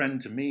 He was a friend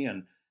to me,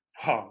 and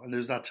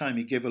there's that time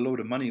he gave a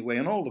load of money away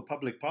in all the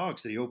public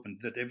parks that he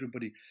opened. That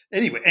everybody.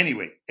 Anyway.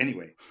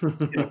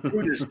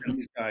 Brutus and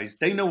these guys,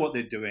 they know what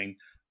they're doing,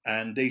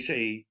 and they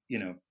say,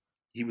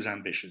 he was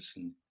ambitious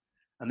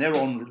and they're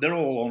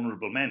all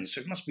honourable men, so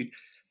it must be.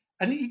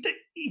 And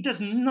he does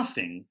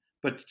nothing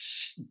but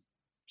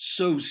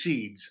sow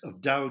seeds of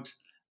doubt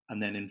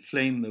and then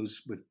inflame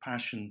those with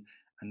passion.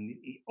 And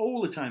he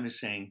all the time is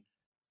saying,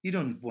 you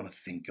don't want to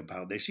think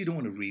about this. You don't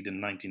want to read a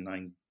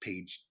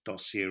 99-page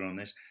dossier on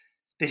this.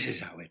 This is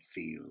how it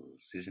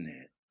feels, isn't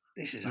it?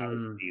 This is how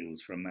it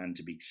feels for a man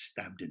to be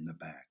stabbed in the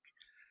back.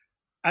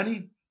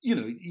 And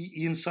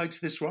he incites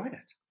this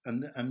riot,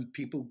 and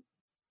people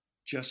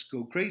just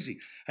go crazy.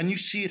 And you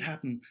see it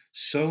happen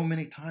so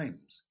many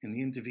times in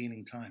the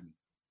intervening time.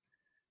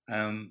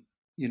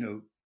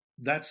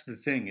 that's the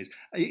thing is,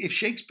 if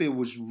Shakespeare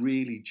was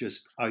really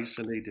just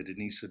isolated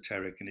and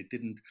esoteric and it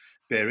didn't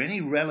bear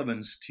any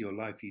relevance to your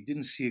life, you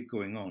didn't see it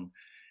going on,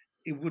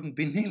 it wouldn't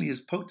be nearly as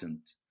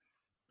potent.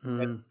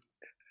 But,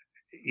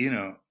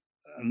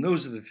 and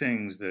those are the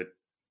things that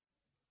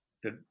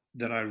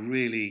I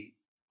really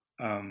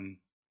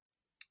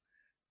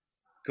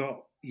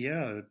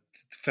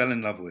fell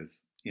in love with,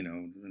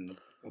 and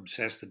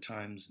obsessed at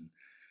times,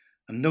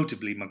 and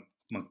notably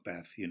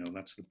Macbeth.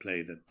 That's the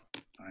play that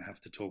I have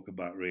to talk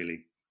about,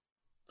 really.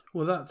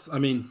 Well,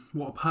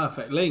 what a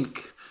perfect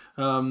link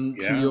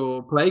to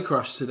your play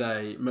crush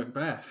today,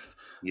 Macbeth.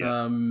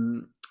 Yeah.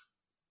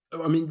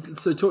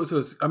 So talk to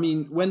us.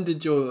 When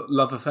did your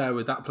love affair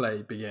with that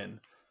play begin?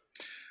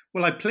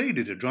 Well, I played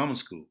it at drama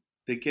school.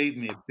 They gave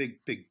me a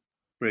big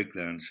break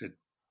there and said,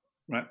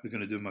 right, we're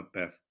going to do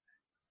Macbeth,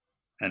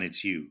 and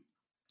it's you.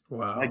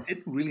 Wow. I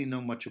didn't really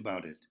know much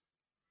about it.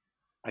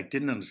 I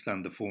didn't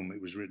understand the form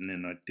it was written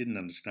in. I didn't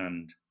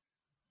understand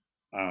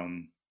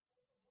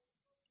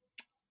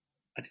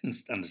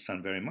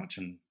very much,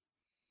 and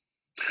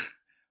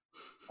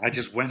I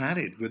just went at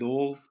it with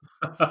all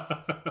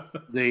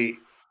the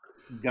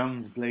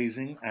guns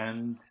blazing,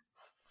 and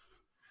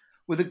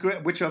with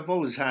which I've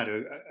always had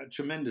a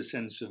tremendous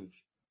sense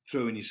of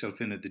throwing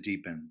yourself in at the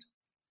deep end,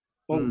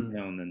 always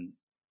known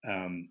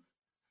and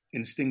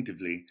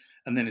instinctively,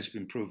 and then it's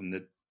been proven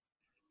that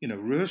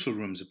rehearsal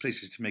rooms are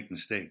places to make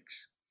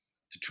mistakes,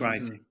 to try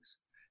things,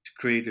 to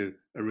create a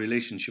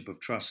relationship of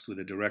trust with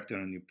a director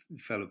and your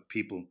fellow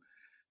people,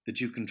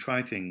 that you can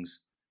try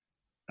things,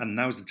 and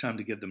now's the time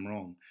to get them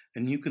wrong.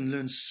 And you can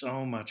learn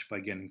so much by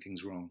getting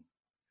things wrong.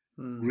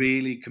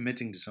 Really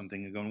committing to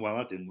something and going, well,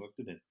 that didn't work,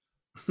 did it?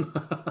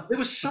 There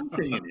was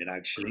something in it,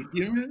 actually.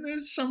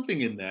 There's something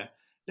in there.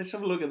 Let's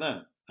have a look at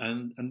that.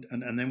 And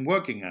then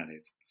working at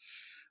it.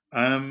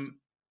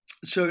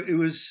 So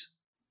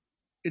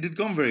it had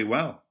gone very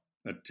well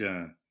at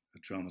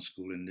drama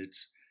school, and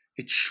it's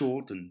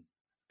short and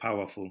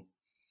powerful.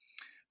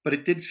 But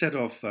it did set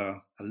off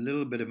a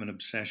little bit of an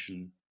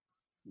obsession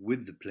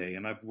with the play,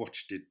 and I've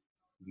watched it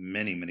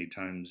many, many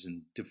times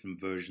in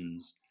different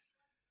versions.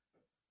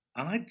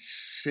 And I'd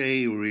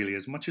say, really,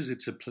 as much as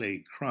it's a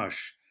play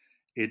crush,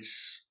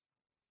 it's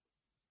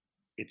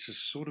a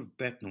sort of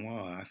bête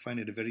noire. I find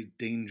it a very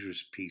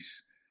dangerous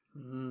piece,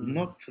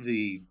 not for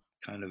the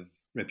kind of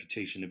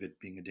reputation of it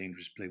being a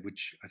dangerous play,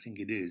 which I think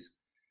it is.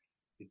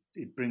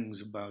 It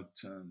brings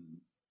about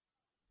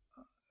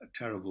a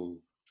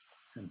terrible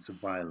sense of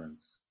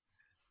violence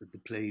that the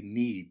play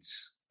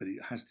needs, but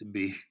it has to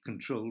be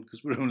controlled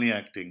because we're only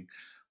acting.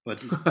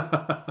 But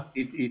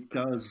it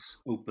does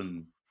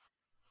open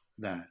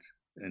that,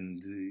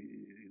 and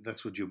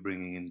that's what you're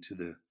bringing into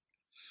the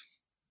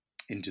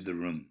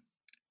room.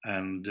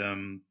 And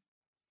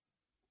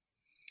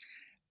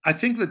I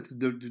think that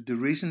the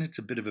reason it's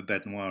a bit of a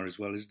bête noire as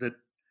well is that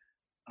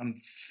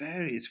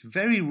it's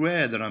very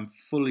rare that I'm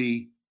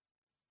fully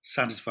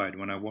satisfied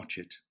when I watch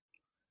it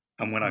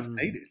and when I've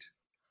played it.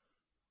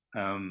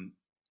 And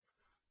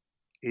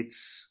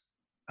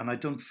I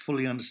don't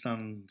fully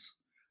understand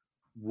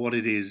what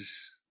it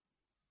is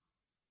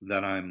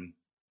that I'm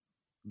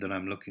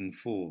looking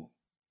for.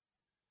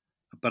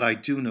 But I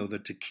do know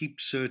that to keep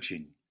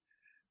searching,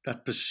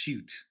 that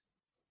pursuit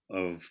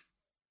of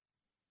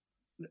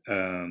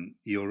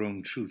your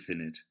own truth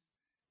in it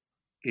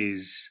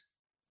is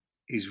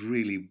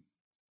really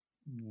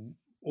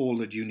all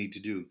that you need to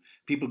do.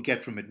 People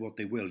get from it what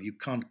they will. You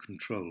can't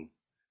control.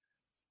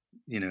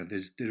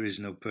 There is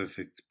no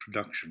perfect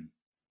production.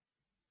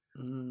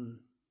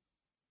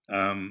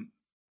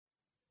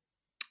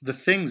 The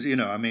things,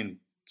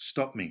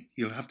 stop me.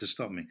 You'll have to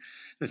stop me.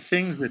 The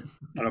things that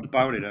are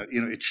about it are,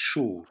 it's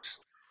short.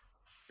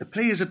 The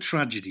play is a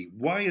tragedy.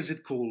 Why is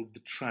it called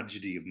The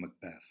Tragedy of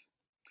Macbeth?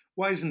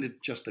 Why isn't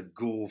it just a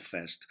gore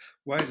fest?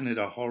 Why isn't it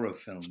a horror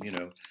film,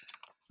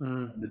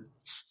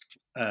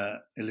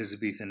 the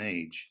Elizabethan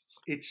age?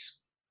 It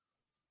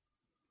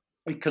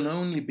can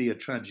only be a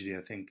tragedy,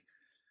 I think,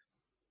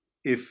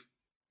 if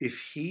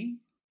he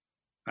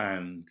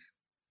and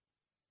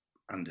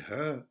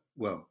her,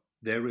 well,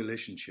 their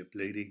relationship,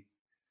 Lady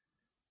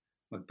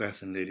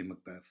Macbeth and Lady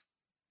Macbeth,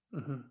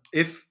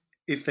 if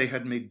they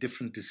had made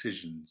different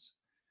decisions,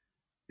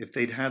 if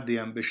they'd had the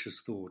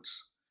ambitious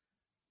thoughts,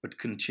 but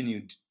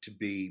continued to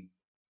be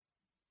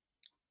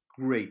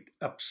great,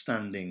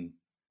 upstanding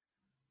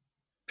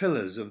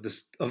pillars of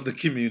the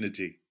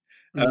community.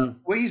 Well,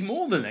 he's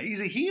more than that. He's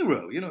a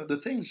hero. The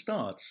thing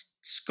starts.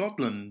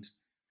 Scotland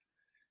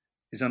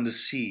is under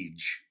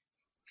siege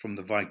from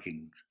the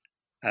Vikings,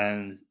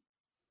 and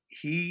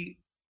the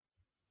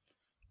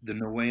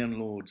Norwegian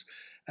lords,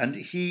 and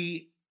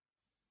he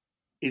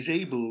is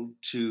able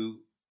to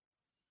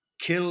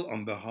kill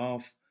on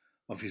behalf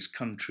of his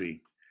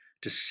country,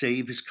 to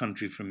save his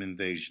country from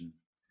invasion.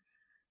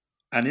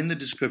 And in the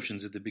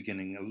descriptions at the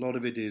beginning, a lot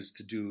of it is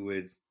to do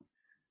with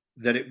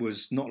that it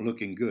was not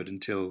looking good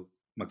until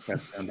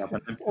Macbeth turned up,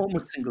 and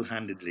almost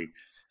single-handedly,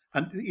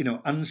 and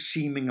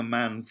unseaming a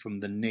man from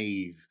the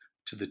nave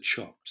to the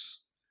chops.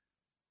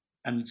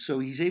 And so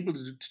he's able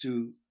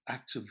to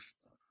acts of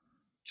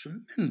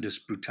tremendous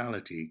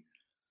brutality.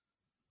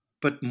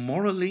 But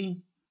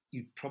morally,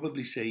 you'd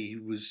probably say he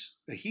was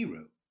a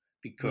hero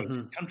because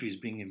the country is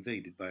being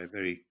invaded by a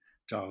very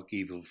dark,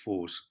 evil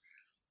force,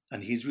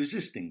 and he's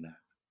resisting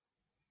that.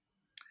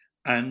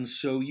 And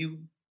so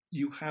you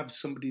have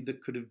somebody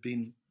that could have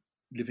been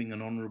living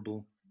an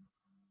honorable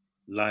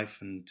life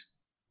and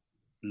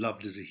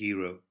loved as a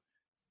hero,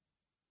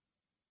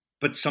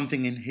 but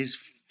something in his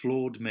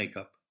flawed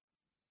makeup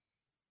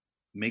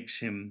makes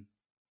him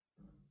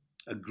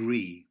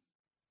agree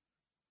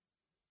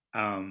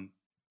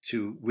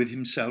with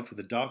himself, with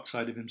the dark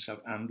side of himself,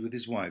 and with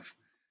his wife,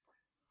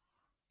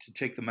 to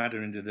take the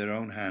matter into their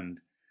own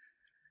hand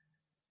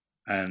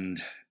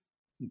and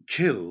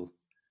kill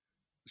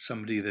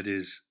somebody that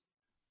is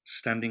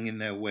standing in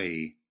their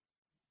way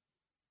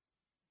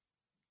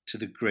to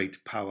the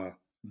great power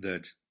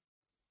that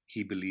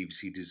he believes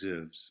he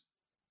deserves.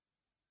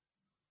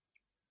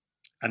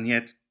 And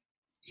yet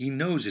he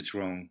knows it's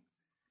wrong.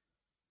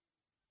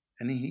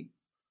 And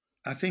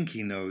I think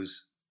he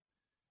knows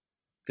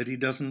that he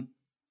doesn't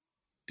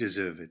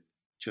deserve it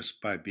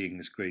just by being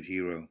this great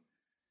hero.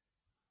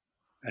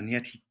 And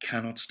yet he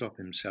cannot stop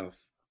himself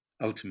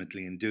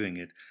ultimately in doing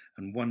it.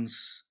 And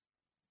once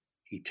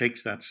he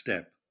takes that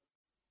step,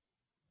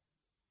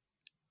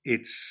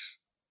 it's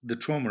the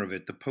trauma of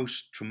it, the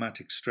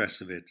post-traumatic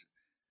stress of it,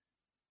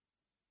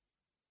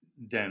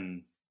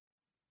 then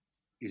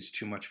is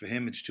too much for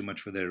him. It's too much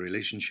for their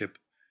relationship.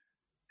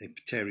 They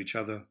tear each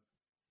other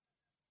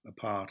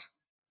apart.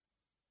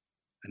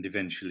 And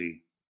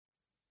eventually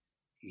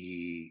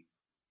he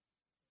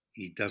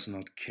does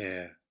not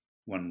care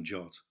one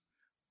jot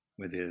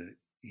whether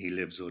he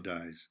lives or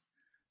dies.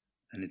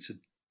 And it's a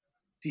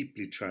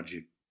deeply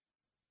tragic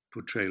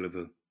portrayal of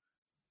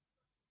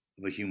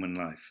a human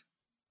life.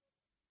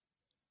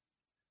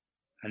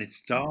 And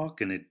it's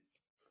dark and it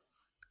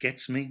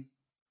gets me.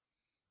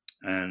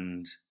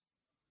 And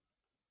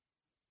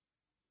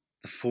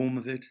the form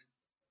of it,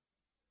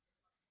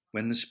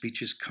 when the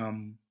speeches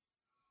come,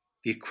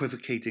 the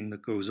equivocating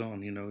that goes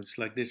on, it's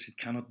like this: it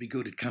cannot be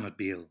good, it cannot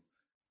be ill.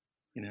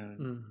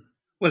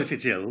 Well, if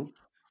it's ill,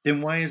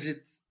 then why is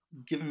it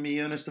giving me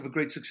earnest of a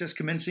great success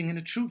commencing in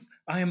a truth?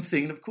 I am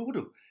Thane of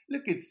Cawdor.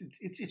 Look,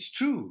 it's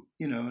true,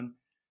 and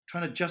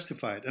trying to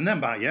justify it. And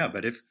then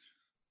but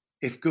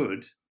if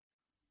good,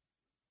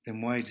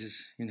 then why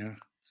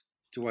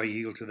do I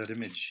yield to that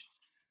image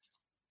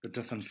that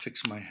doth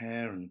unfix my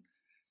hair and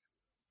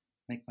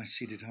make my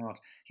seated heart?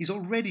 He's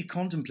already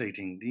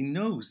contemplating. He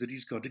knows that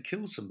he's got to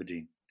kill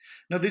somebody.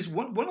 Now, there's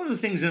one of the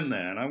things in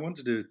there, and I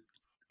wanted to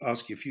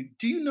ask you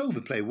do you know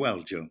the play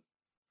well, Joe?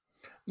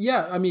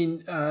 Yeah, I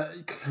mean,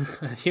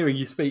 hearing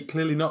you speak,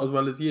 clearly not as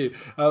well as you.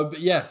 But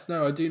yes,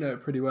 no, I do know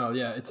it pretty well.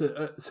 Yeah, it's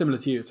similar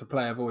to you. It's a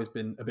play I've always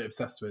been a bit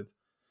obsessed with.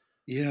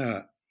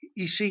 Yeah.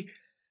 You see,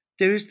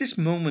 there is this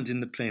moment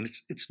in the play, and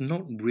it's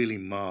not really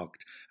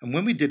marked. And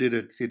when we did it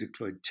at Theatre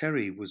Clwyd,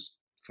 Terry was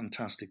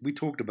fantastic. We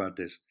talked about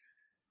this.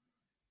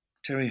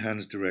 Terry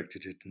Hands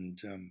directed it, and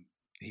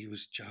he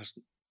was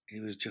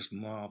just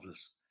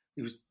marvelous.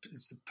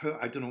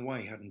 I don't know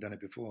why he hadn't done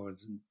it before.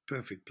 It's a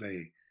perfect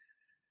play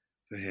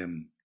for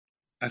him.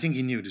 I think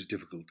he knew it was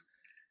difficult.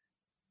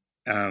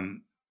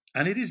 And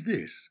it is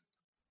this,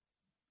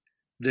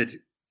 that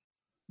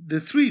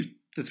the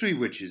three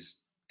witches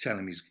tell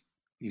him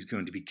he's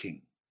going to be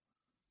king.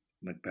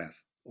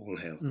 Macbeth, all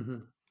hail. Mm-hmm.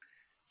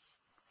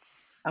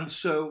 And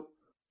so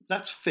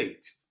that's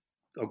fate,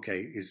 okay,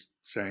 is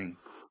saying,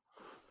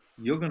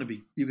 you're going to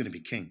be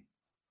king.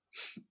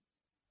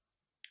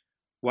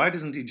 Why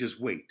doesn't he just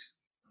wait?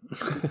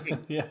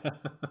 Yeah.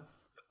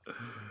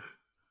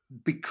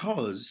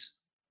 Because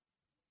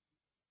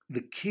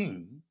the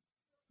king,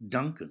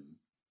 Duncan,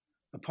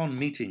 upon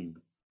meeting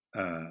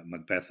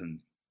Macbeth and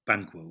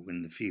Banquo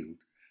in the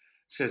field,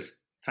 says,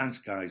 "Thanks,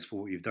 guys,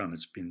 for what you've done.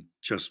 It's been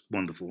just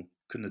wonderful.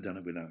 Couldn't have done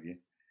it without you.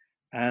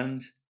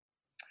 And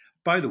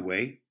by the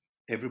way,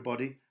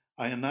 everybody,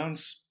 I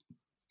announce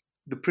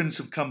the Prince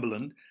of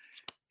Cumberland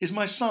is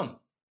my son,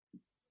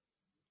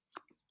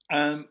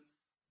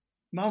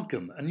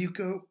 Malcolm." And you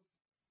go,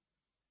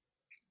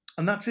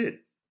 and that's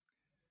it.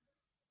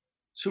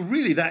 So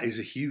really, that is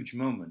a huge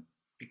moment,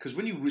 because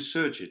when you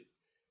research it,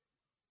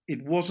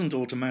 it wasn't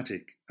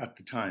automatic at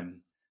the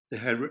time, the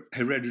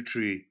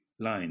hereditary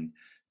line.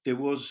 It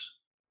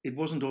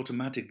wasn't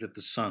automatic that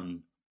the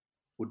son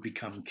would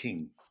become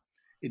king.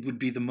 It would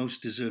be the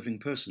most deserving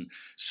person.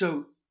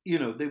 So,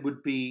 it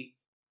would be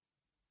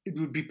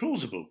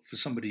plausible for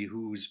somebody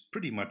who has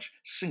pretty much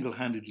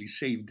single-handedly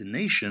saved the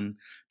nation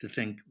to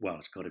think, well,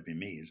 it's got to be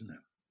me, isn't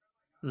it?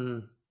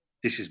 Mm.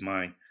 This is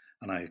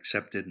and I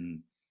accept it,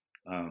 and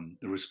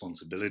the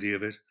responsibility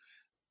of it,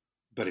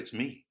 but it's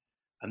me.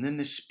 And then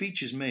this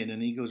speech is made,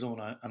 and he goes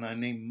on, and I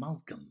name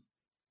Malcolm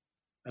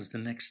as the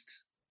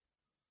next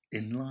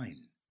in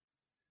line.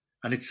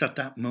 And it's at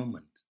that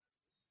moment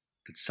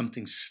that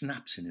something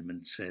snaps in him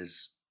and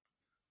says,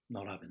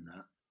 not having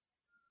that.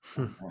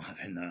 Not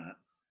having that.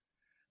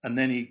 And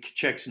then he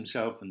checks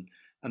himself,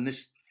 and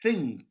this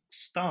thing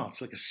starts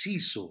like a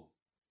seesaw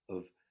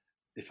of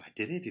if I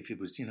did it, if it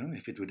was,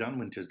 if it were done,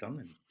 winter's done,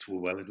 then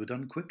it were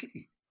done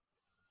quickly.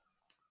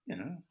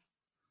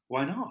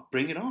 Why not?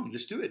 Bring it on.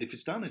 Let's do it. If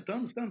it's done, it's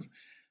done. It's done.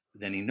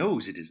 But then he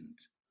knows it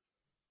isn't.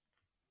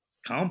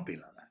 Can't be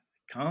like that.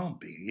 It can't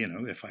be.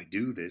 If I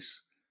do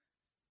this,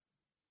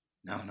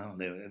 no,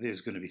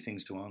 there's going to be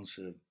things to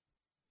answer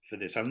for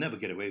this. I'll never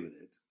get away with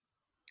it.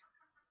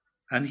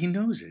 And he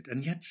knows it,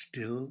 and yet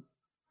still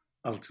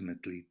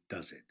ultimately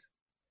does it.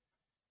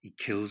 He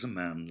kills a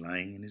man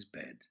lying in his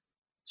bed.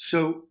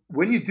 So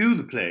when you do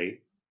the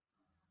play,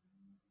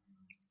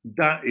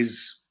 that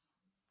is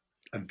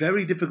a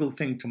very difficult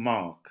thing to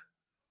mark.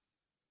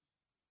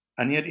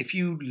 And yet if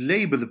you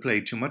labour the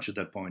play too much at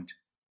that point,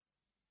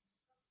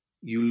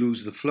 you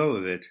lose the flow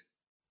of it.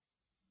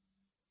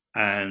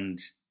 And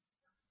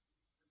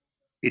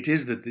it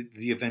is that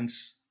the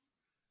events,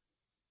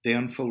 they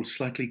unfold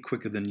slightly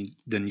quicker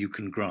than you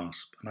can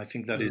grasp. And I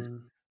think that is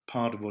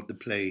part of what the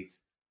play,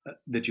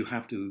 that you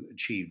have to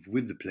achieve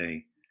with the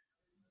play,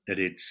 that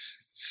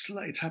it's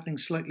happening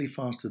slightly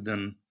faster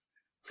than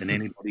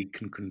anybody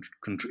can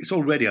control. It's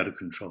already out of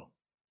control.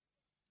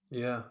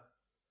 Yeah.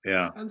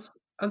 Yeah.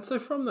 And so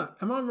from that,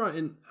 am I right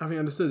in having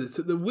understood this,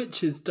 that the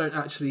witches don't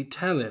actually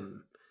tell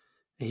him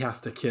he has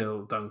to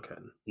kill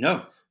Duncan?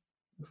 No.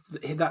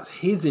 That's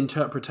his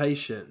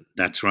interpretation.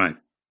 That's right.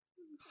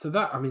 So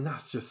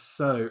that's just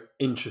so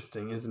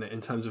interesting, isn't it?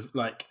 In terms of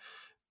like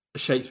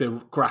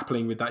Shakespeare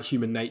grappling with that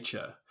human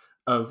nature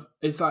of,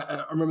 it's like,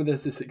 I remember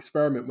there's this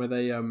experiment where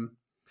they,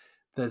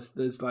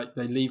 there's like,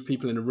 they leave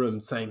people in a room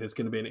saying there's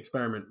going to be an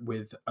experiment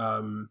with,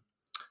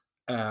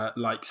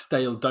 like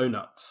stale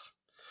donuts.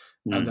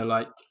 And they're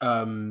like,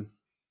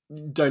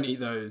 don't eat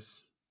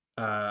those.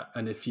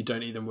 And if you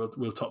don't eat them,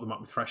 we'll top them up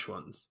with fresh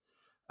ones.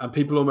 And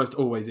people almost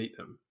always eat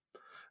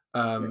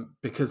them.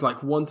 Because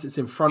like once it's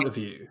in front of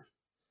you,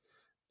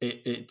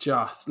 it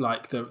just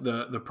like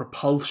the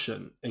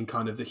propulsion in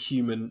kind of the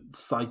human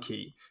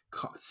psyche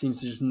seems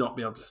to just not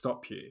be able to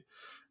stop you.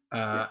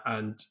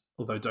 And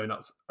although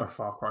donuts are a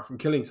far cry from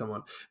killing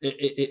someone,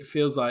 it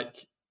feels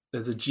like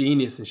there's a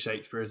genius in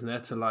Shakespeare, isn't there,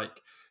 to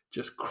like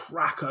just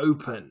crack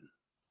open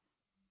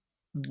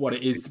what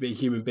it is to be a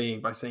human being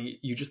by saying,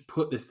 you just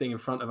put this thing in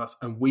front of us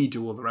and we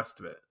do all the rest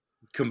of it.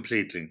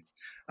 Completely.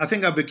 I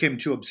think I became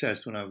too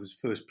obsessed when I was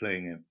first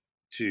playing it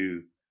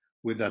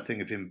with that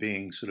thing of him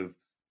being sort of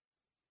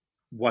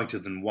whiter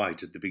than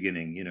white at the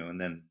beginning,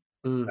 and then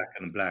black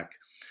and black,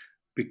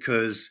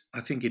 because I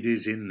think it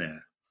is in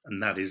there,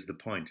 and that is the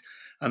point.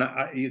 And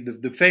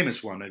the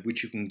famous one, at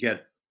which you can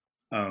get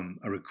a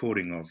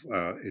recording of,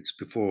 it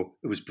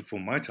was before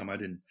my time. I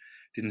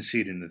didn't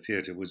see it in the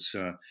theatre, was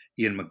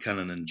Ian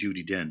McKellen and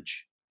Judi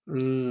Dench,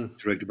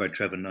 directed by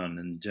Trevor Nunn.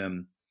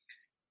 And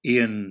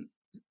Ian,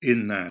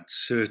 in that,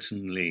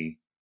 certainly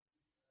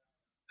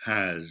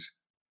has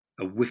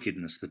a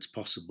wickedness that's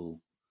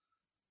possible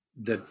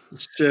that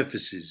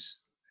surfaces,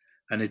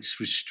 and it's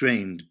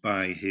restrained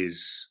by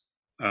his,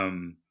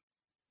 I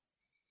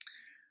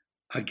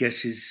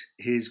guess,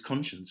 his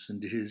conscience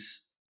and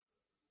his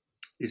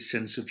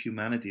sense of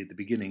humanity at the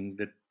beginning,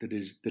 that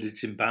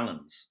it's in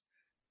balance.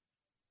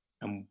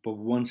 But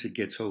once it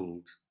gets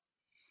old,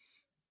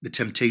 the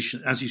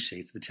temptation, as you say,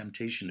 it's the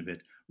temptation of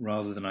it,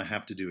 rather than I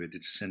have to do it.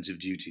 It's a sense of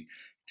duty.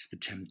 It's the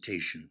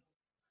temptation.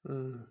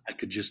 I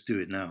could just do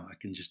it now. I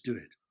can just do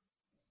it.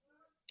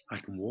 I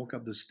can walk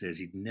up the stairs.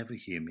 He'd never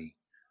hear me.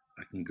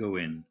 I can go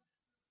in,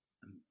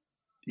 and,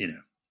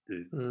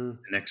 the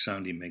next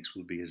sound he makes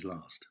will be his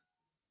last.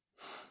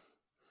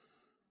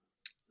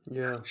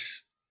 Yeah.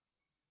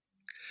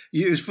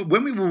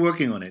 When we were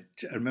working on it,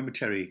 I remember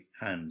Terry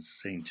Hands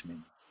saying to me,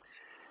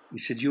 he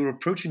said, "You're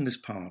approaching this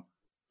part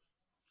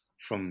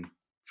from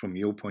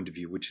your point of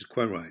view, which is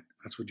quite right.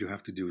 That's what you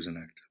have to do as an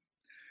actor.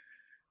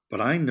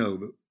 But I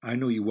know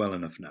you well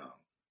enough now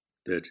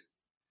that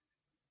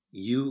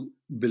you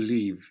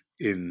believe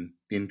in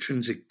the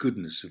intrinsic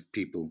goodness of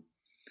people,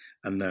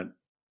 and that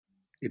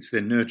it's their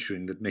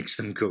nurturing that makes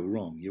them go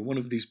wrong. You're one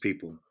of these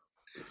people."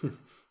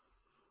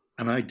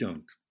 And I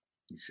don't.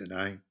 He said,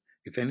 I,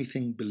 if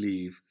anything,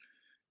 believe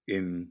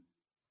in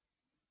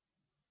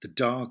the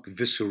dark,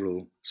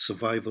 visceral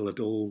survival at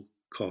all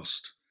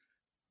cost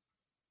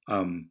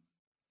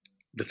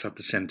that's at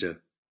the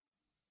center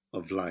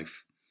of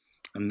life,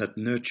 and that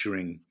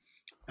nurturing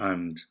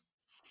and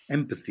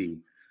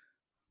empathy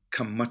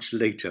come much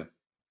later,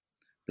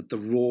 but the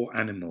raw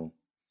animal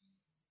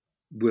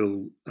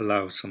will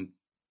allow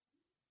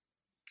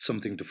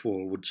something to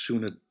fall, would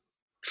sooner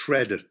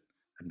tread it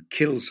and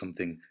kill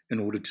something in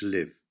order to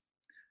live.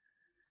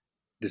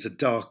 There's a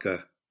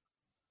darker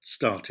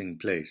starting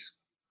place,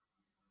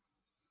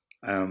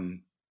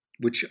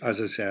 which,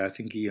 as I say, I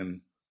think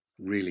Ian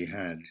really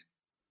had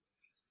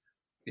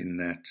in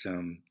that,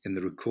 in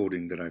the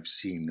recording that I've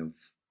seen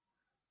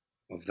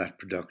of that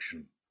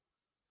production.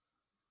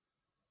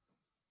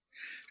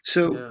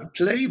 So a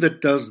play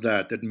that does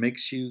that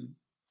makes you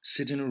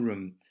sit in a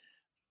room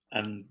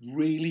and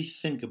really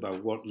think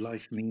about what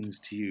life means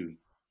to you,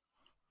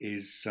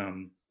 is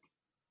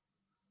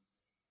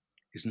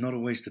not a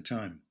waste of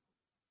time.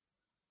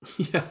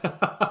 Yeah.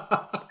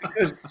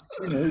 because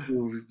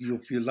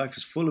your life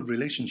is full of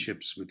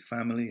relationships with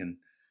family and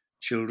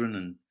children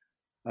and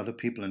other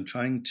people, and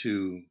trying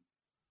to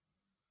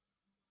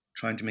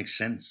make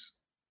sense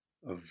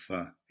of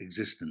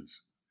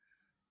existence.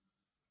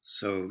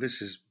 So this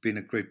has been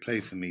a great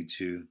play for me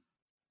to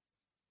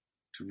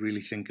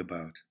really think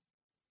about.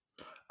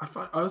 I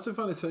also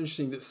find it so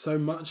interesting that so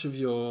much of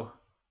your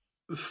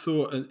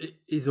thought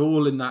is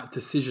all in that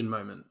decision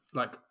moment,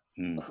 like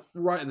Mm,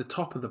 right at the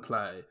top of the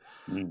play,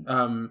 mm,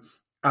 um,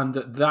 and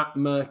that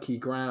murky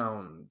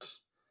ground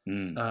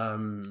mm,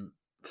 um,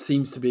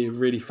 seems to be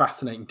really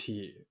fascinating to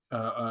you.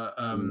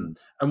 mm,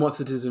 And once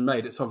the decision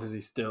made, it's obviously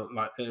still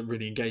like a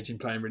really engaging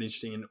play and really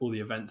interesting, and all the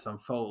events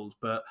unfold.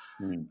 But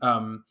mm.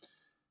 um,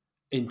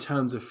 in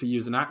terms of for you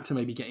as an actor,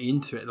 maybe getting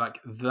into it, like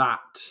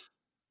that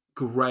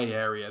grey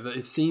area that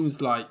it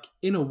seems like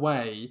in a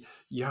way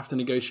you have to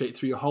negotiate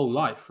through your whole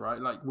life, right?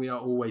 Like we are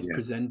always Yeah,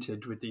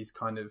 presented with these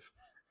kind of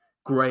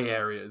grey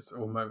areas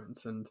or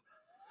moments, and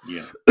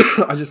yeah,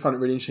 I just find it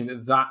really interesting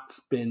that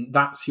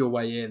that's your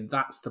way in,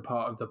 that's the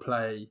part of the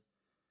play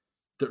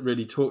that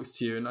really talks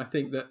to you. And I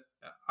think that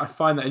I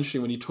find that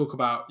interesting when you talk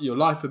about your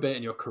life a bit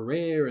and your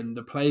career and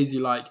the plays you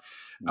like.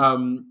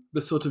 mm,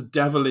 The sort of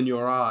devil in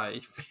your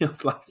eye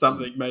feels like mm.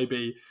 something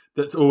maybe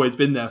that's always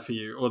been there for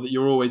you, or that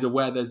you're always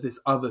aware there's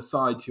this other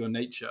side to your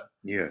nature.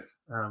 Yes,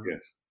 Um,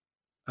 yes,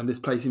 and this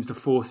play seems to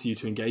force you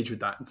to engage with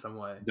that in some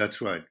way.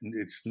 that's right.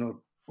 It's not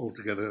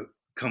altogether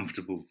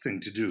comfortable thing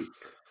to do.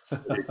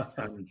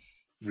 It's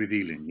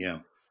revealing,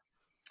 yeah,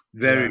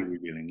 very Yeah.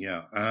 revealing,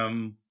 yeah.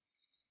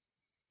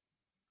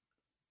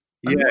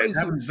 Yeah, And what it is it?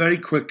 happens very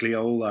quickly.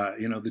 All that,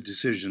 the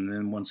decision. And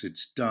then once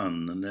it's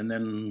done, and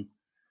then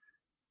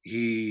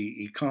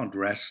he can't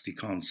rest, he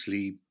can't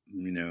sleep,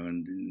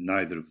 and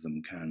neither of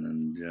them can,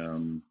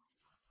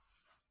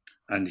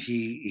 and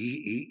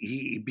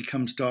he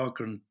becomes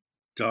darker and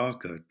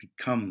darker. It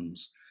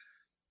becomes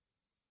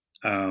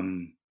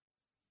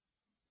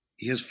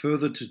he has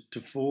further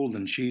to fall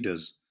than she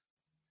does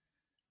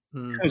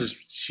Mm, because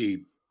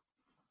she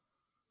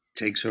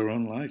takes her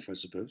own life. I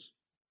suppose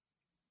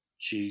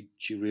she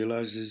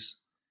realizes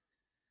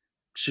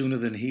sooner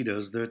than he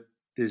does that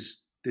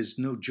there's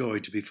no joy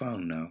to be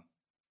found now.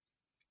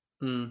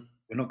 mm.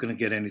 We're not going to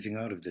get anything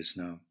out of this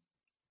now,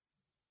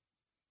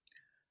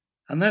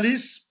 and that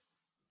is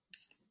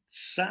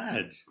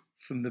sad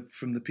from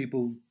the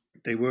people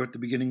they were at the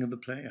beginning of the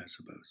play. I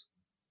suppose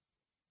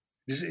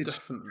it's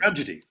Definitely.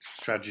 tragedy. It's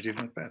tragedy of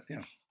Macbeth.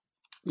 Yeah.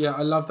 Yeah,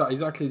 I love that.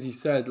 Exactly as you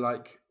said.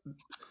 Like,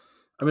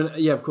 I mean,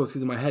 yeah, of course,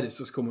 because in my head it's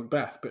just called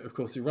Macbeth, but of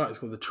course you're right. It's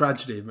called the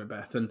tragedy of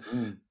Macbeth,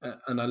 Mm.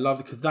 and I love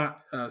it because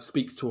that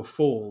speaks to a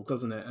fall,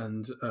 doesn't it,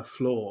 and a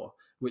flaw,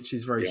 which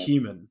is very Yeah.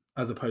 human,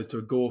 as opposed to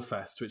a gore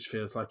fest, which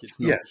feels like it's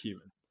Yeah. not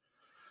human.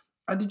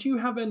 And did you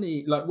have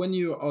any, like, when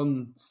you were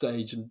on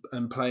stage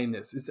and playing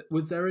this?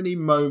 Was there any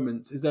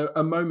moments? Is there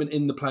a moment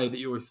in the play that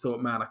you always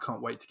thought, man, I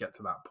can't wait to get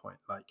to that point?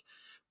 Like,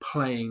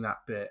 playing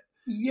that bit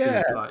Yeah.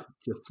 is like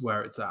just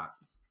where it's at.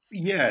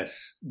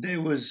 Yes.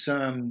 There was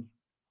something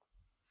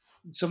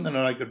that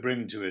I could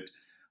bring to it.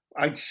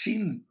 I'd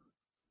seen,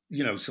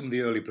 some of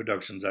the early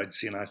productions I'd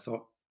seen. I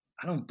thought,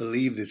 I don't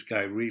believe this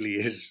guy really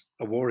is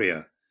a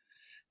warrior.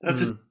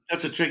 That's a Mm.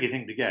 that's a tricky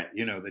thing to get.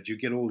 That you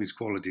get all these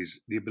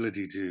qualities, the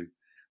ability to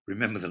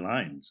remember the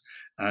lines,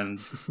 and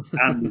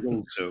is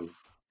also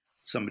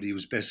somebody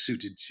who's best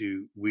suited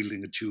to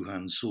wielding a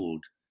two-hand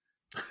sword,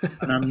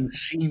 and I'm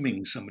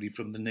seaming somebody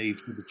from the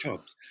nave to the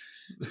chops.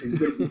 So you've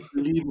got to be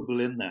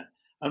believable in that.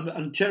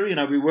 And Terry and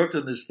I, we worked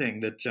on this thing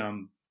that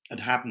had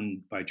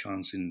happened by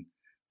chance in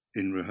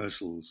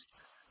rehearsals,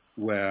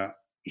 where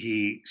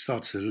he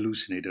starts to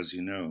hallucinate, as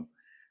you know,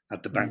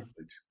 at the Mm.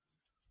 banquet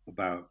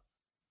about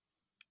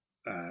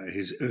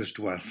his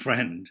erstwhile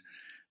friend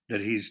that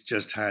he's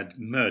just had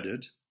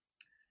murdered,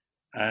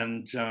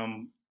 and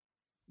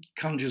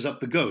conjures up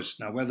the ghost.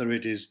 Now, whether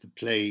it is the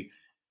play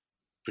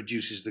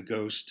produces the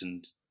ghost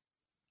and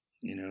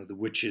the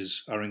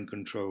witches are in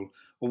control,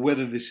 or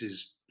whether this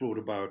is brought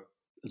about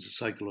as a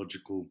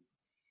psychological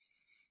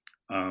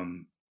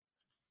um,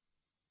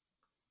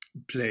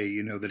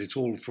 play, that it's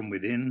all from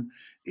within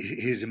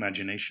his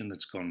imagination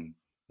that's gone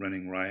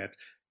running riot.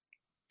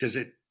 Does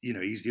it,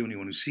 he's the only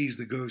one who sees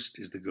the ghost?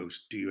 Is the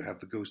ghost, do you have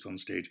the ghost on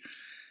stage?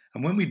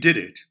 And when we did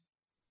it,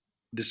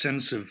 the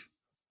sense of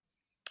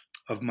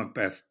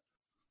Macbeth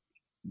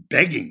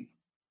begging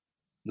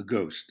the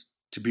ghost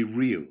to be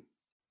real,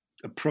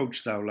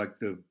 approach thou like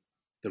the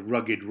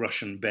rugged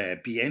Russian bear,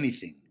 be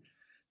anything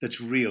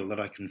that's real that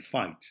I can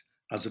fight,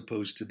 as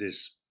opposed to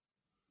this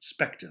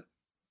spectre.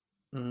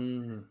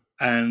 Mm.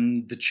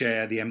 And the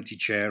chair, the empty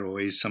chair, or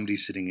is somebody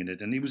sitting in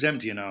it? And it was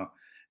empty in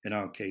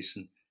our case.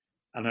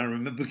 And I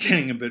remember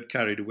getting a bit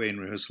carried away in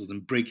rehearsals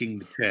and breaking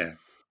the chair.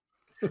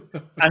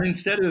 And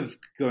instead of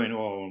going,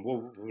 oh,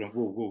 whoa, whoa,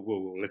 whoa, whoa,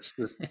 whoa, let's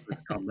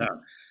calm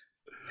down.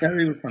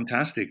 Terry was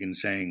fantastic in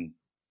saying,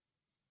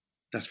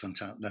 that's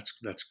fantastic.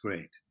 That's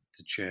great.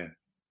 The chair,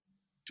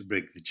 to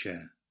break the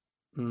chair.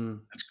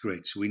 Mm. That's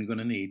great. So we're going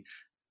to need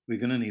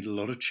a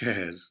lot of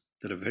chairs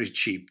that are very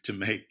cheap to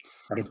make.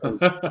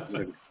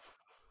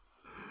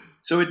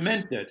 So it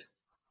meant that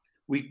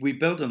we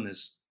built on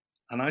this,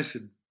 and I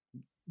said,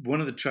 one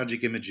of the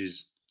tragic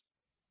images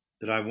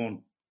that I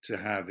want to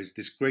have is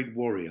this great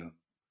warrior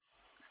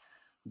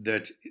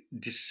that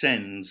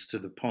descends to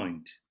the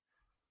point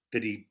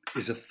that he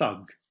is a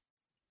thug,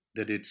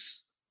 that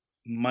it's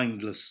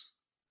mindless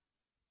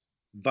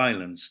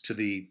violence to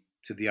the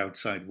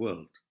outside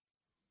world.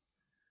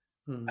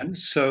 And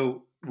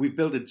so we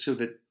built it so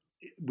that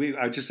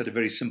I just had a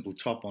very simple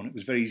top on. It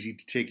was very easy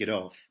to take it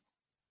off.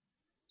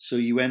 So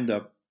you end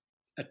up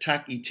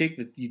you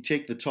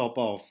take the top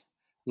off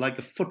like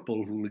a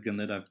football hooligan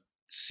that I've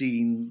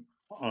seen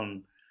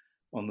on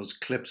those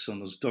clips, on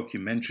those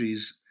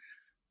documentaries,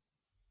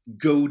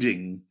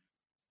 goading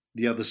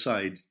the other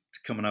side to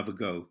come and have a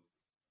go.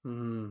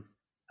 And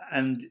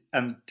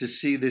to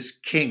see this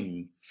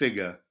king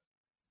figure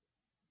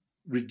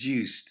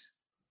reduced,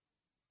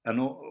 a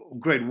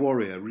great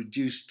warrior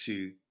reduced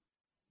to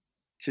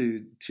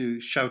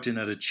shouting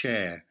at a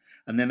chair,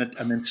 and then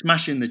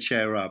smashing the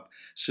chair up,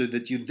 so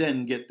that you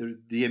then get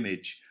the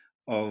image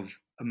of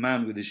a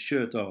man with his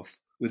shirt off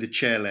with a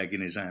chair leg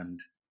in his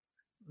hand.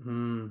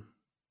 And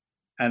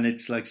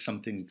it's like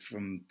something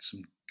from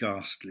some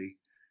ghastly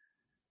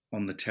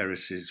On the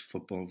Terraces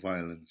football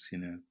violence, you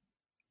know.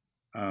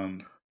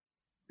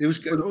 It was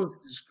good. It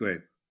was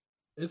great.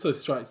 It also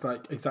strikes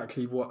like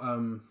exactly what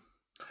a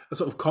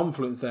sort of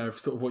confluence there of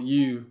sort of what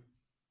you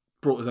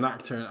brought as an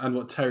actor and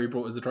what Terry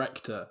brought as a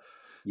director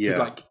to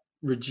like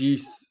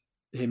reduce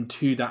him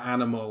to that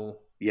animal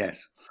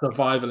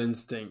survival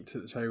instinct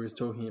that Terry was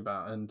talking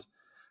about, and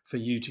for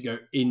you to go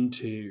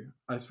into,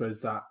 I suppose,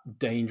 that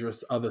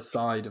dangerous other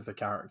side of the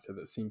character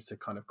that seems to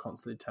kind of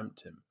constantly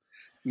tempt him.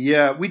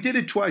 Yeah, we did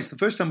it twice. The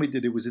first time we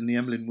did it was in the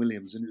Emlyn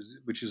Williams,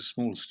 which is a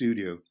small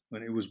studio,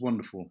 and it was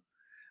wonderful.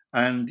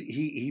 And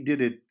he did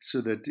it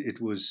so that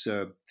it was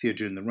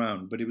theatre in the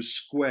round, but it was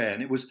square,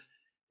 and it was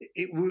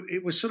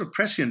sort of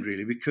prescient,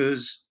 really,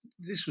 because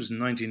this was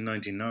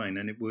 1999,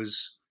 and it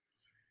was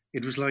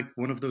like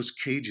one of those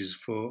cages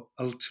for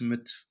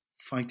ultimate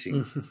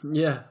fighting.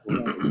 Yeah.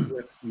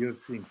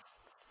 UFC.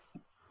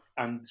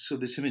 And so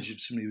this image of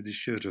somebody with his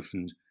shirt off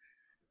and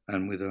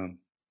with a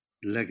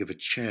leg of a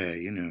chair,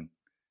 you know,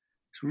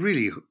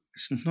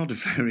 it's not a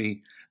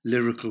very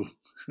lyrical,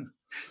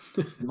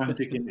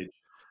 romantic image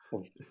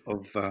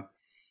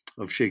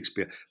of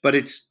Shakespeare, but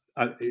it's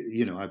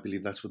you know, I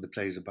believe that's what the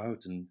play is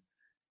about, and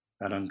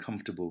that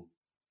uncomfortable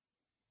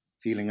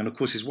feeling. And of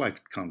course, his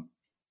wife can't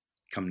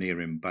come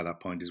near him by that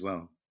point as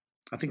well.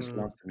 I think it's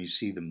the last time you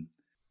see them.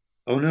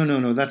 Oh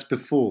no, that's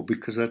before,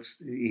 because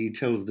he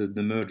tells the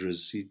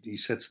murderers, he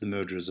sets the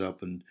murderers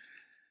up, and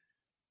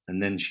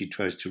then she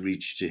tries to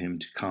reach to him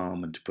to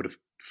calm and to put a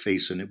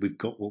face on it. We've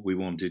got what we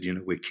wanted, you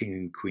know, we're king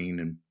and queen,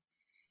 and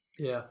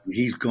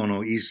he's gone.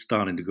 He's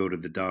starting to go to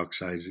the dark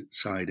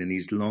side, and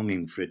he's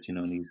longing for it, you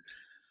know. And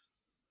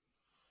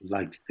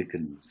light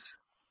thickens,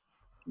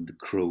 and the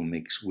crow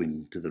makes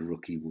wind to the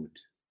rooky wood.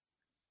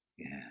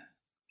 Yeah,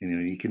 you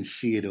know, you can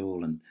see it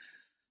all, and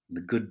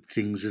the good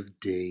things of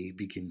day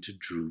begin to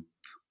droop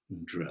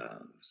and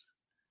drowse,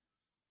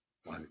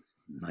 while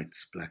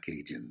night's black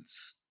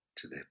agents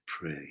to their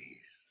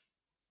praise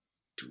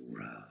to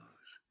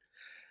rouse.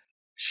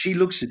 She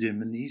looks at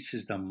him, and he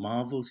says, "Thou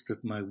marvels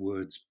that my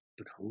words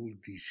but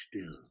hold thee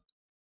still.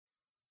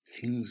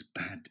 Things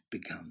bad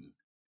begun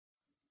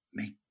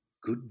make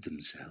good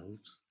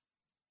themselves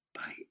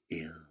by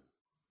ill."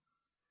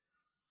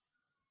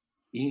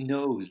 He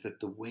knows that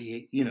the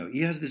way, you know,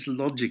 he has this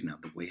logic now.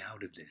 The way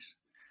out of this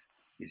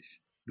is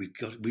we've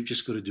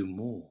just got to do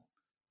more.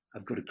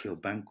 I've got to kill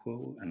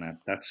Banquo, and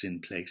that's in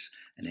place.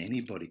 And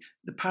anybody,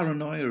 the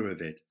paranoia of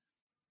it,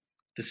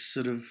 the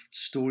sort of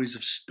stories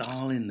of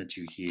Stalin that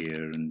you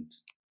hear, and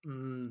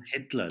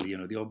Hitler, you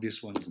know, the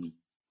obvious ones, and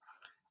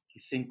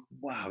you think,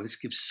 wow, this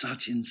gives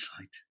such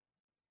insight.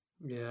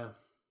 Yeah.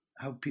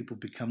 How people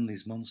become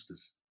these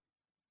monsters.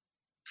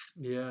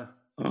 Yeah.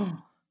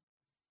 Oh,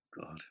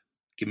 God.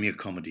 Give me a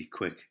comedy,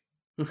 quick.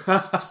 Present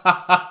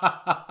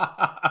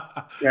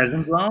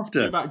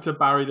laughter. Go back to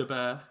Barry the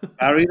Bear.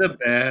 Barry the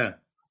Bear.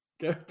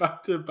 Go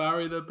back to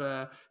Barry the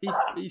Bear.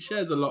 He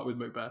shares a lot with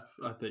Macbeth,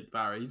 I think,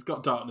 Barry. He's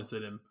got darkness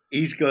in him.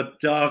 He's got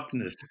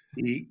darkness.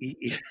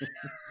 He's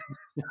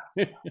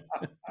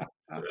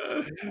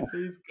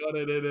got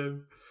it in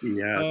him.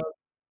 Yeah.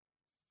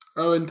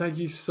 Owen, thank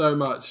you so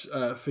much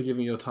for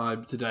giving your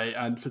time today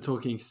and for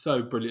talking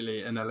so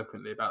brilliantly and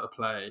eloquently about the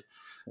play.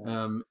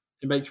 Yeah.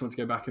 It makes me want to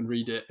go back and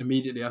read it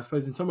immediately. I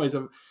suppose in some ways,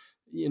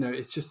 you know,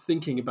 it's just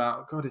thinking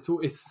about, God, it's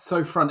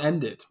so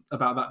front-ended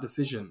about that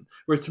decision.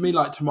 Whereas to me,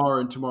 like Tomorrow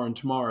and Tomorrow and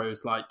Tomorrow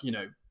is like, you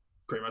know,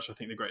 pretty much I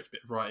think the greatest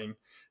bit of writing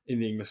in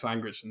the English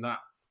language, and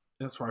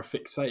that's where I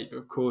fixate. But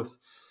of course,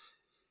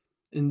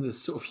 in the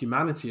sort of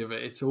humanity of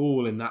it, it's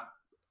all in that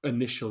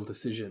initial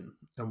decision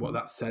and what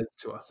that says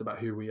to us about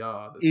who we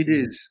are. It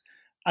is.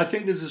 I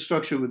think there's a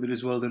structure with it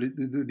as well, that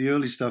the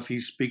early stuff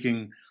he's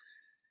speaking,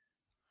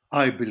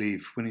 I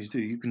believe, when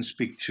you can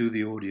speak to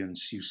the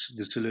audience.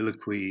 The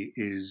soliloquy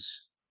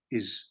is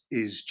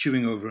is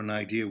chewing over an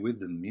idea with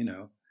them.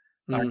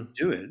 I'd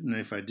do it, and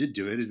if I did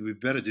do it, it'd be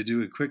better to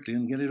do it quickly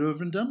and get it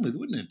over and done with,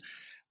 wouldn't it?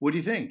 What do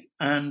you think?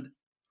 And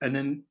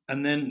then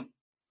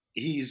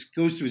he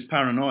goes to his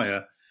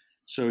paranoia.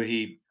 So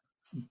he,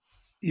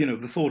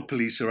 the thought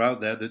police are out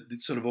there.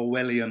 That sort of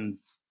Orwellian,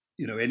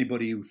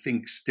 anybody who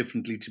thinks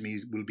differently to me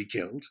will be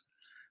killed,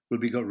 will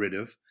be got rid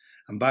of.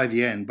 And by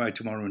the end, by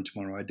tomorrow,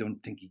 I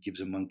don't think he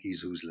gives a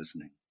monkey's who's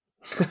listening.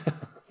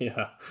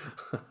 Yeah.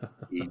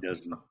 He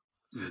doesn't.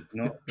 He's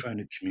not trying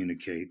to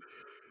communicate.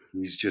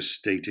 He's just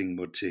stating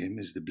what to him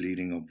is the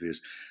bleeding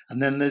obvious.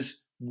 And then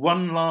there's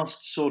one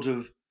last sort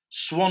of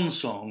swan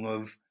song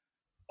of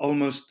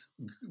almost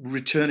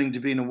returning to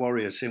being a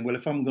warrior, saying, well,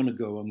 if I'm going to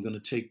go, I'm going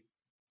to take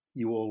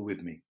you all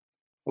with me.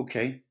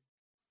 Okay.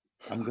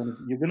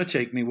 You're going to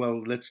take me.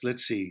 Well, let's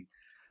see.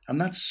 And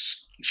that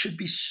should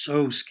be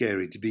so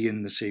scary to be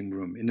in the same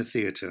room, in a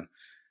theatre,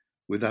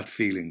 with that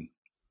feeling.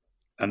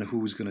 And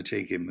who's going to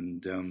take him?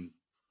 And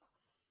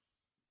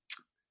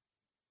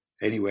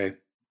anyway,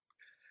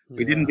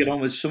 we didn't get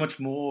on with so much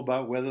more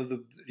about whether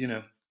the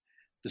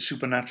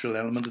supernatural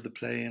element of the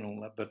play and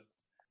all that. But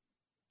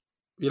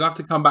you'll have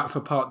to come back for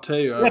part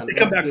 2. We'll have to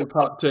come back for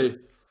part 2.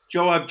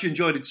 Joe, I've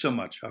enjoyed it so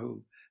much.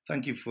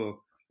 Thank you for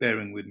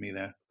bearing with me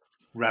there.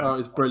 Oh,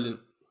 it's brilliant.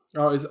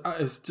 Oh,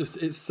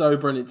 it's so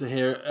brilliant to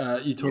hear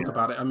you talk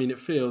about it. I mean, it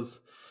feels.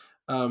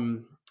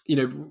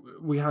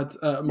 We had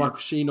Michael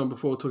Sheen on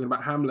before talking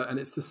about Hamlet, and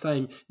it's the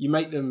same. You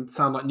make them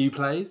sound like new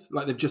plays,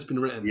 like they've just been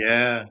written.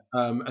 Yeah.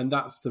 And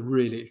that's the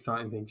really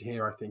exciting thing to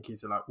hear, I think,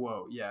 is like,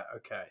 whoa, yeah,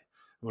 okay.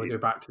 I want to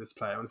go back to this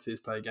play. I want to see this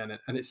play again.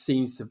 And it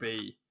seems to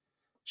be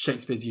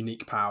Shakespeare's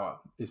unique power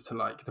is to,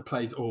 like, the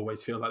plays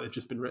always feel like they've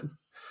just been written.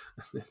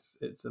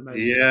 It's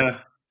amazing. Yeah,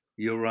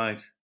 you're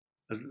right.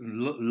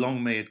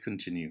 Long may it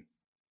continue.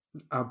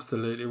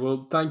 Absolutely.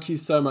 Well, thank you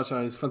so much,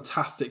 Owen. It's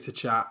fantastic to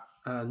chat.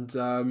 And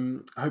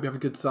I hope you have a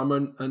good summer,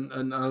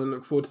 and I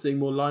look forward to seeing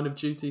more Line of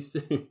Duty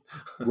soon.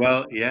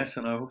 Well, yes,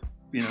 and I hope,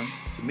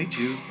 to meet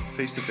you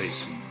face to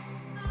face soon.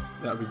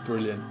 That'd be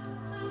brilliant.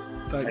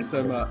 Thanks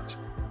so much.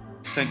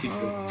 Thank you.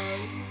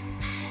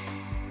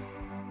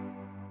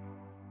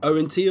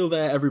 Owen Teale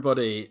there,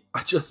 everybody.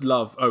 I just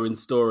love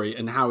Owen's story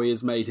and how he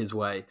has made his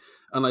way.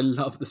 And I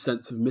love the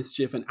sense of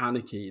mischief and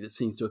anarchy that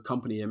seems to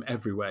accompany him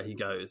everywhere he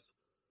goes.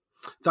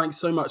 Thanks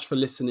so much for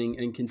listening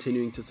and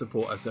continuing to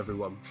support us,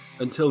 everyone.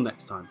 Until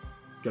next time,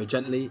 go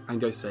gently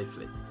and go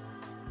safely.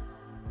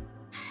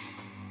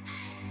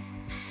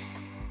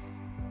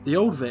 The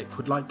Old Vic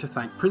would like to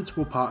thank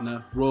Principal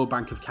Partner Royal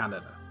Bank of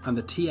Canada and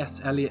the T.S.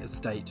 Eliot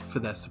Estate for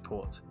their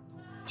support.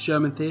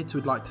 Sherman Theatre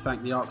would like to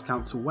thank the Arts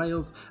Council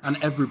Wales and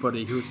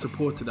everybody who has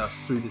supported us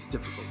through this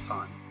difficult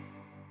time.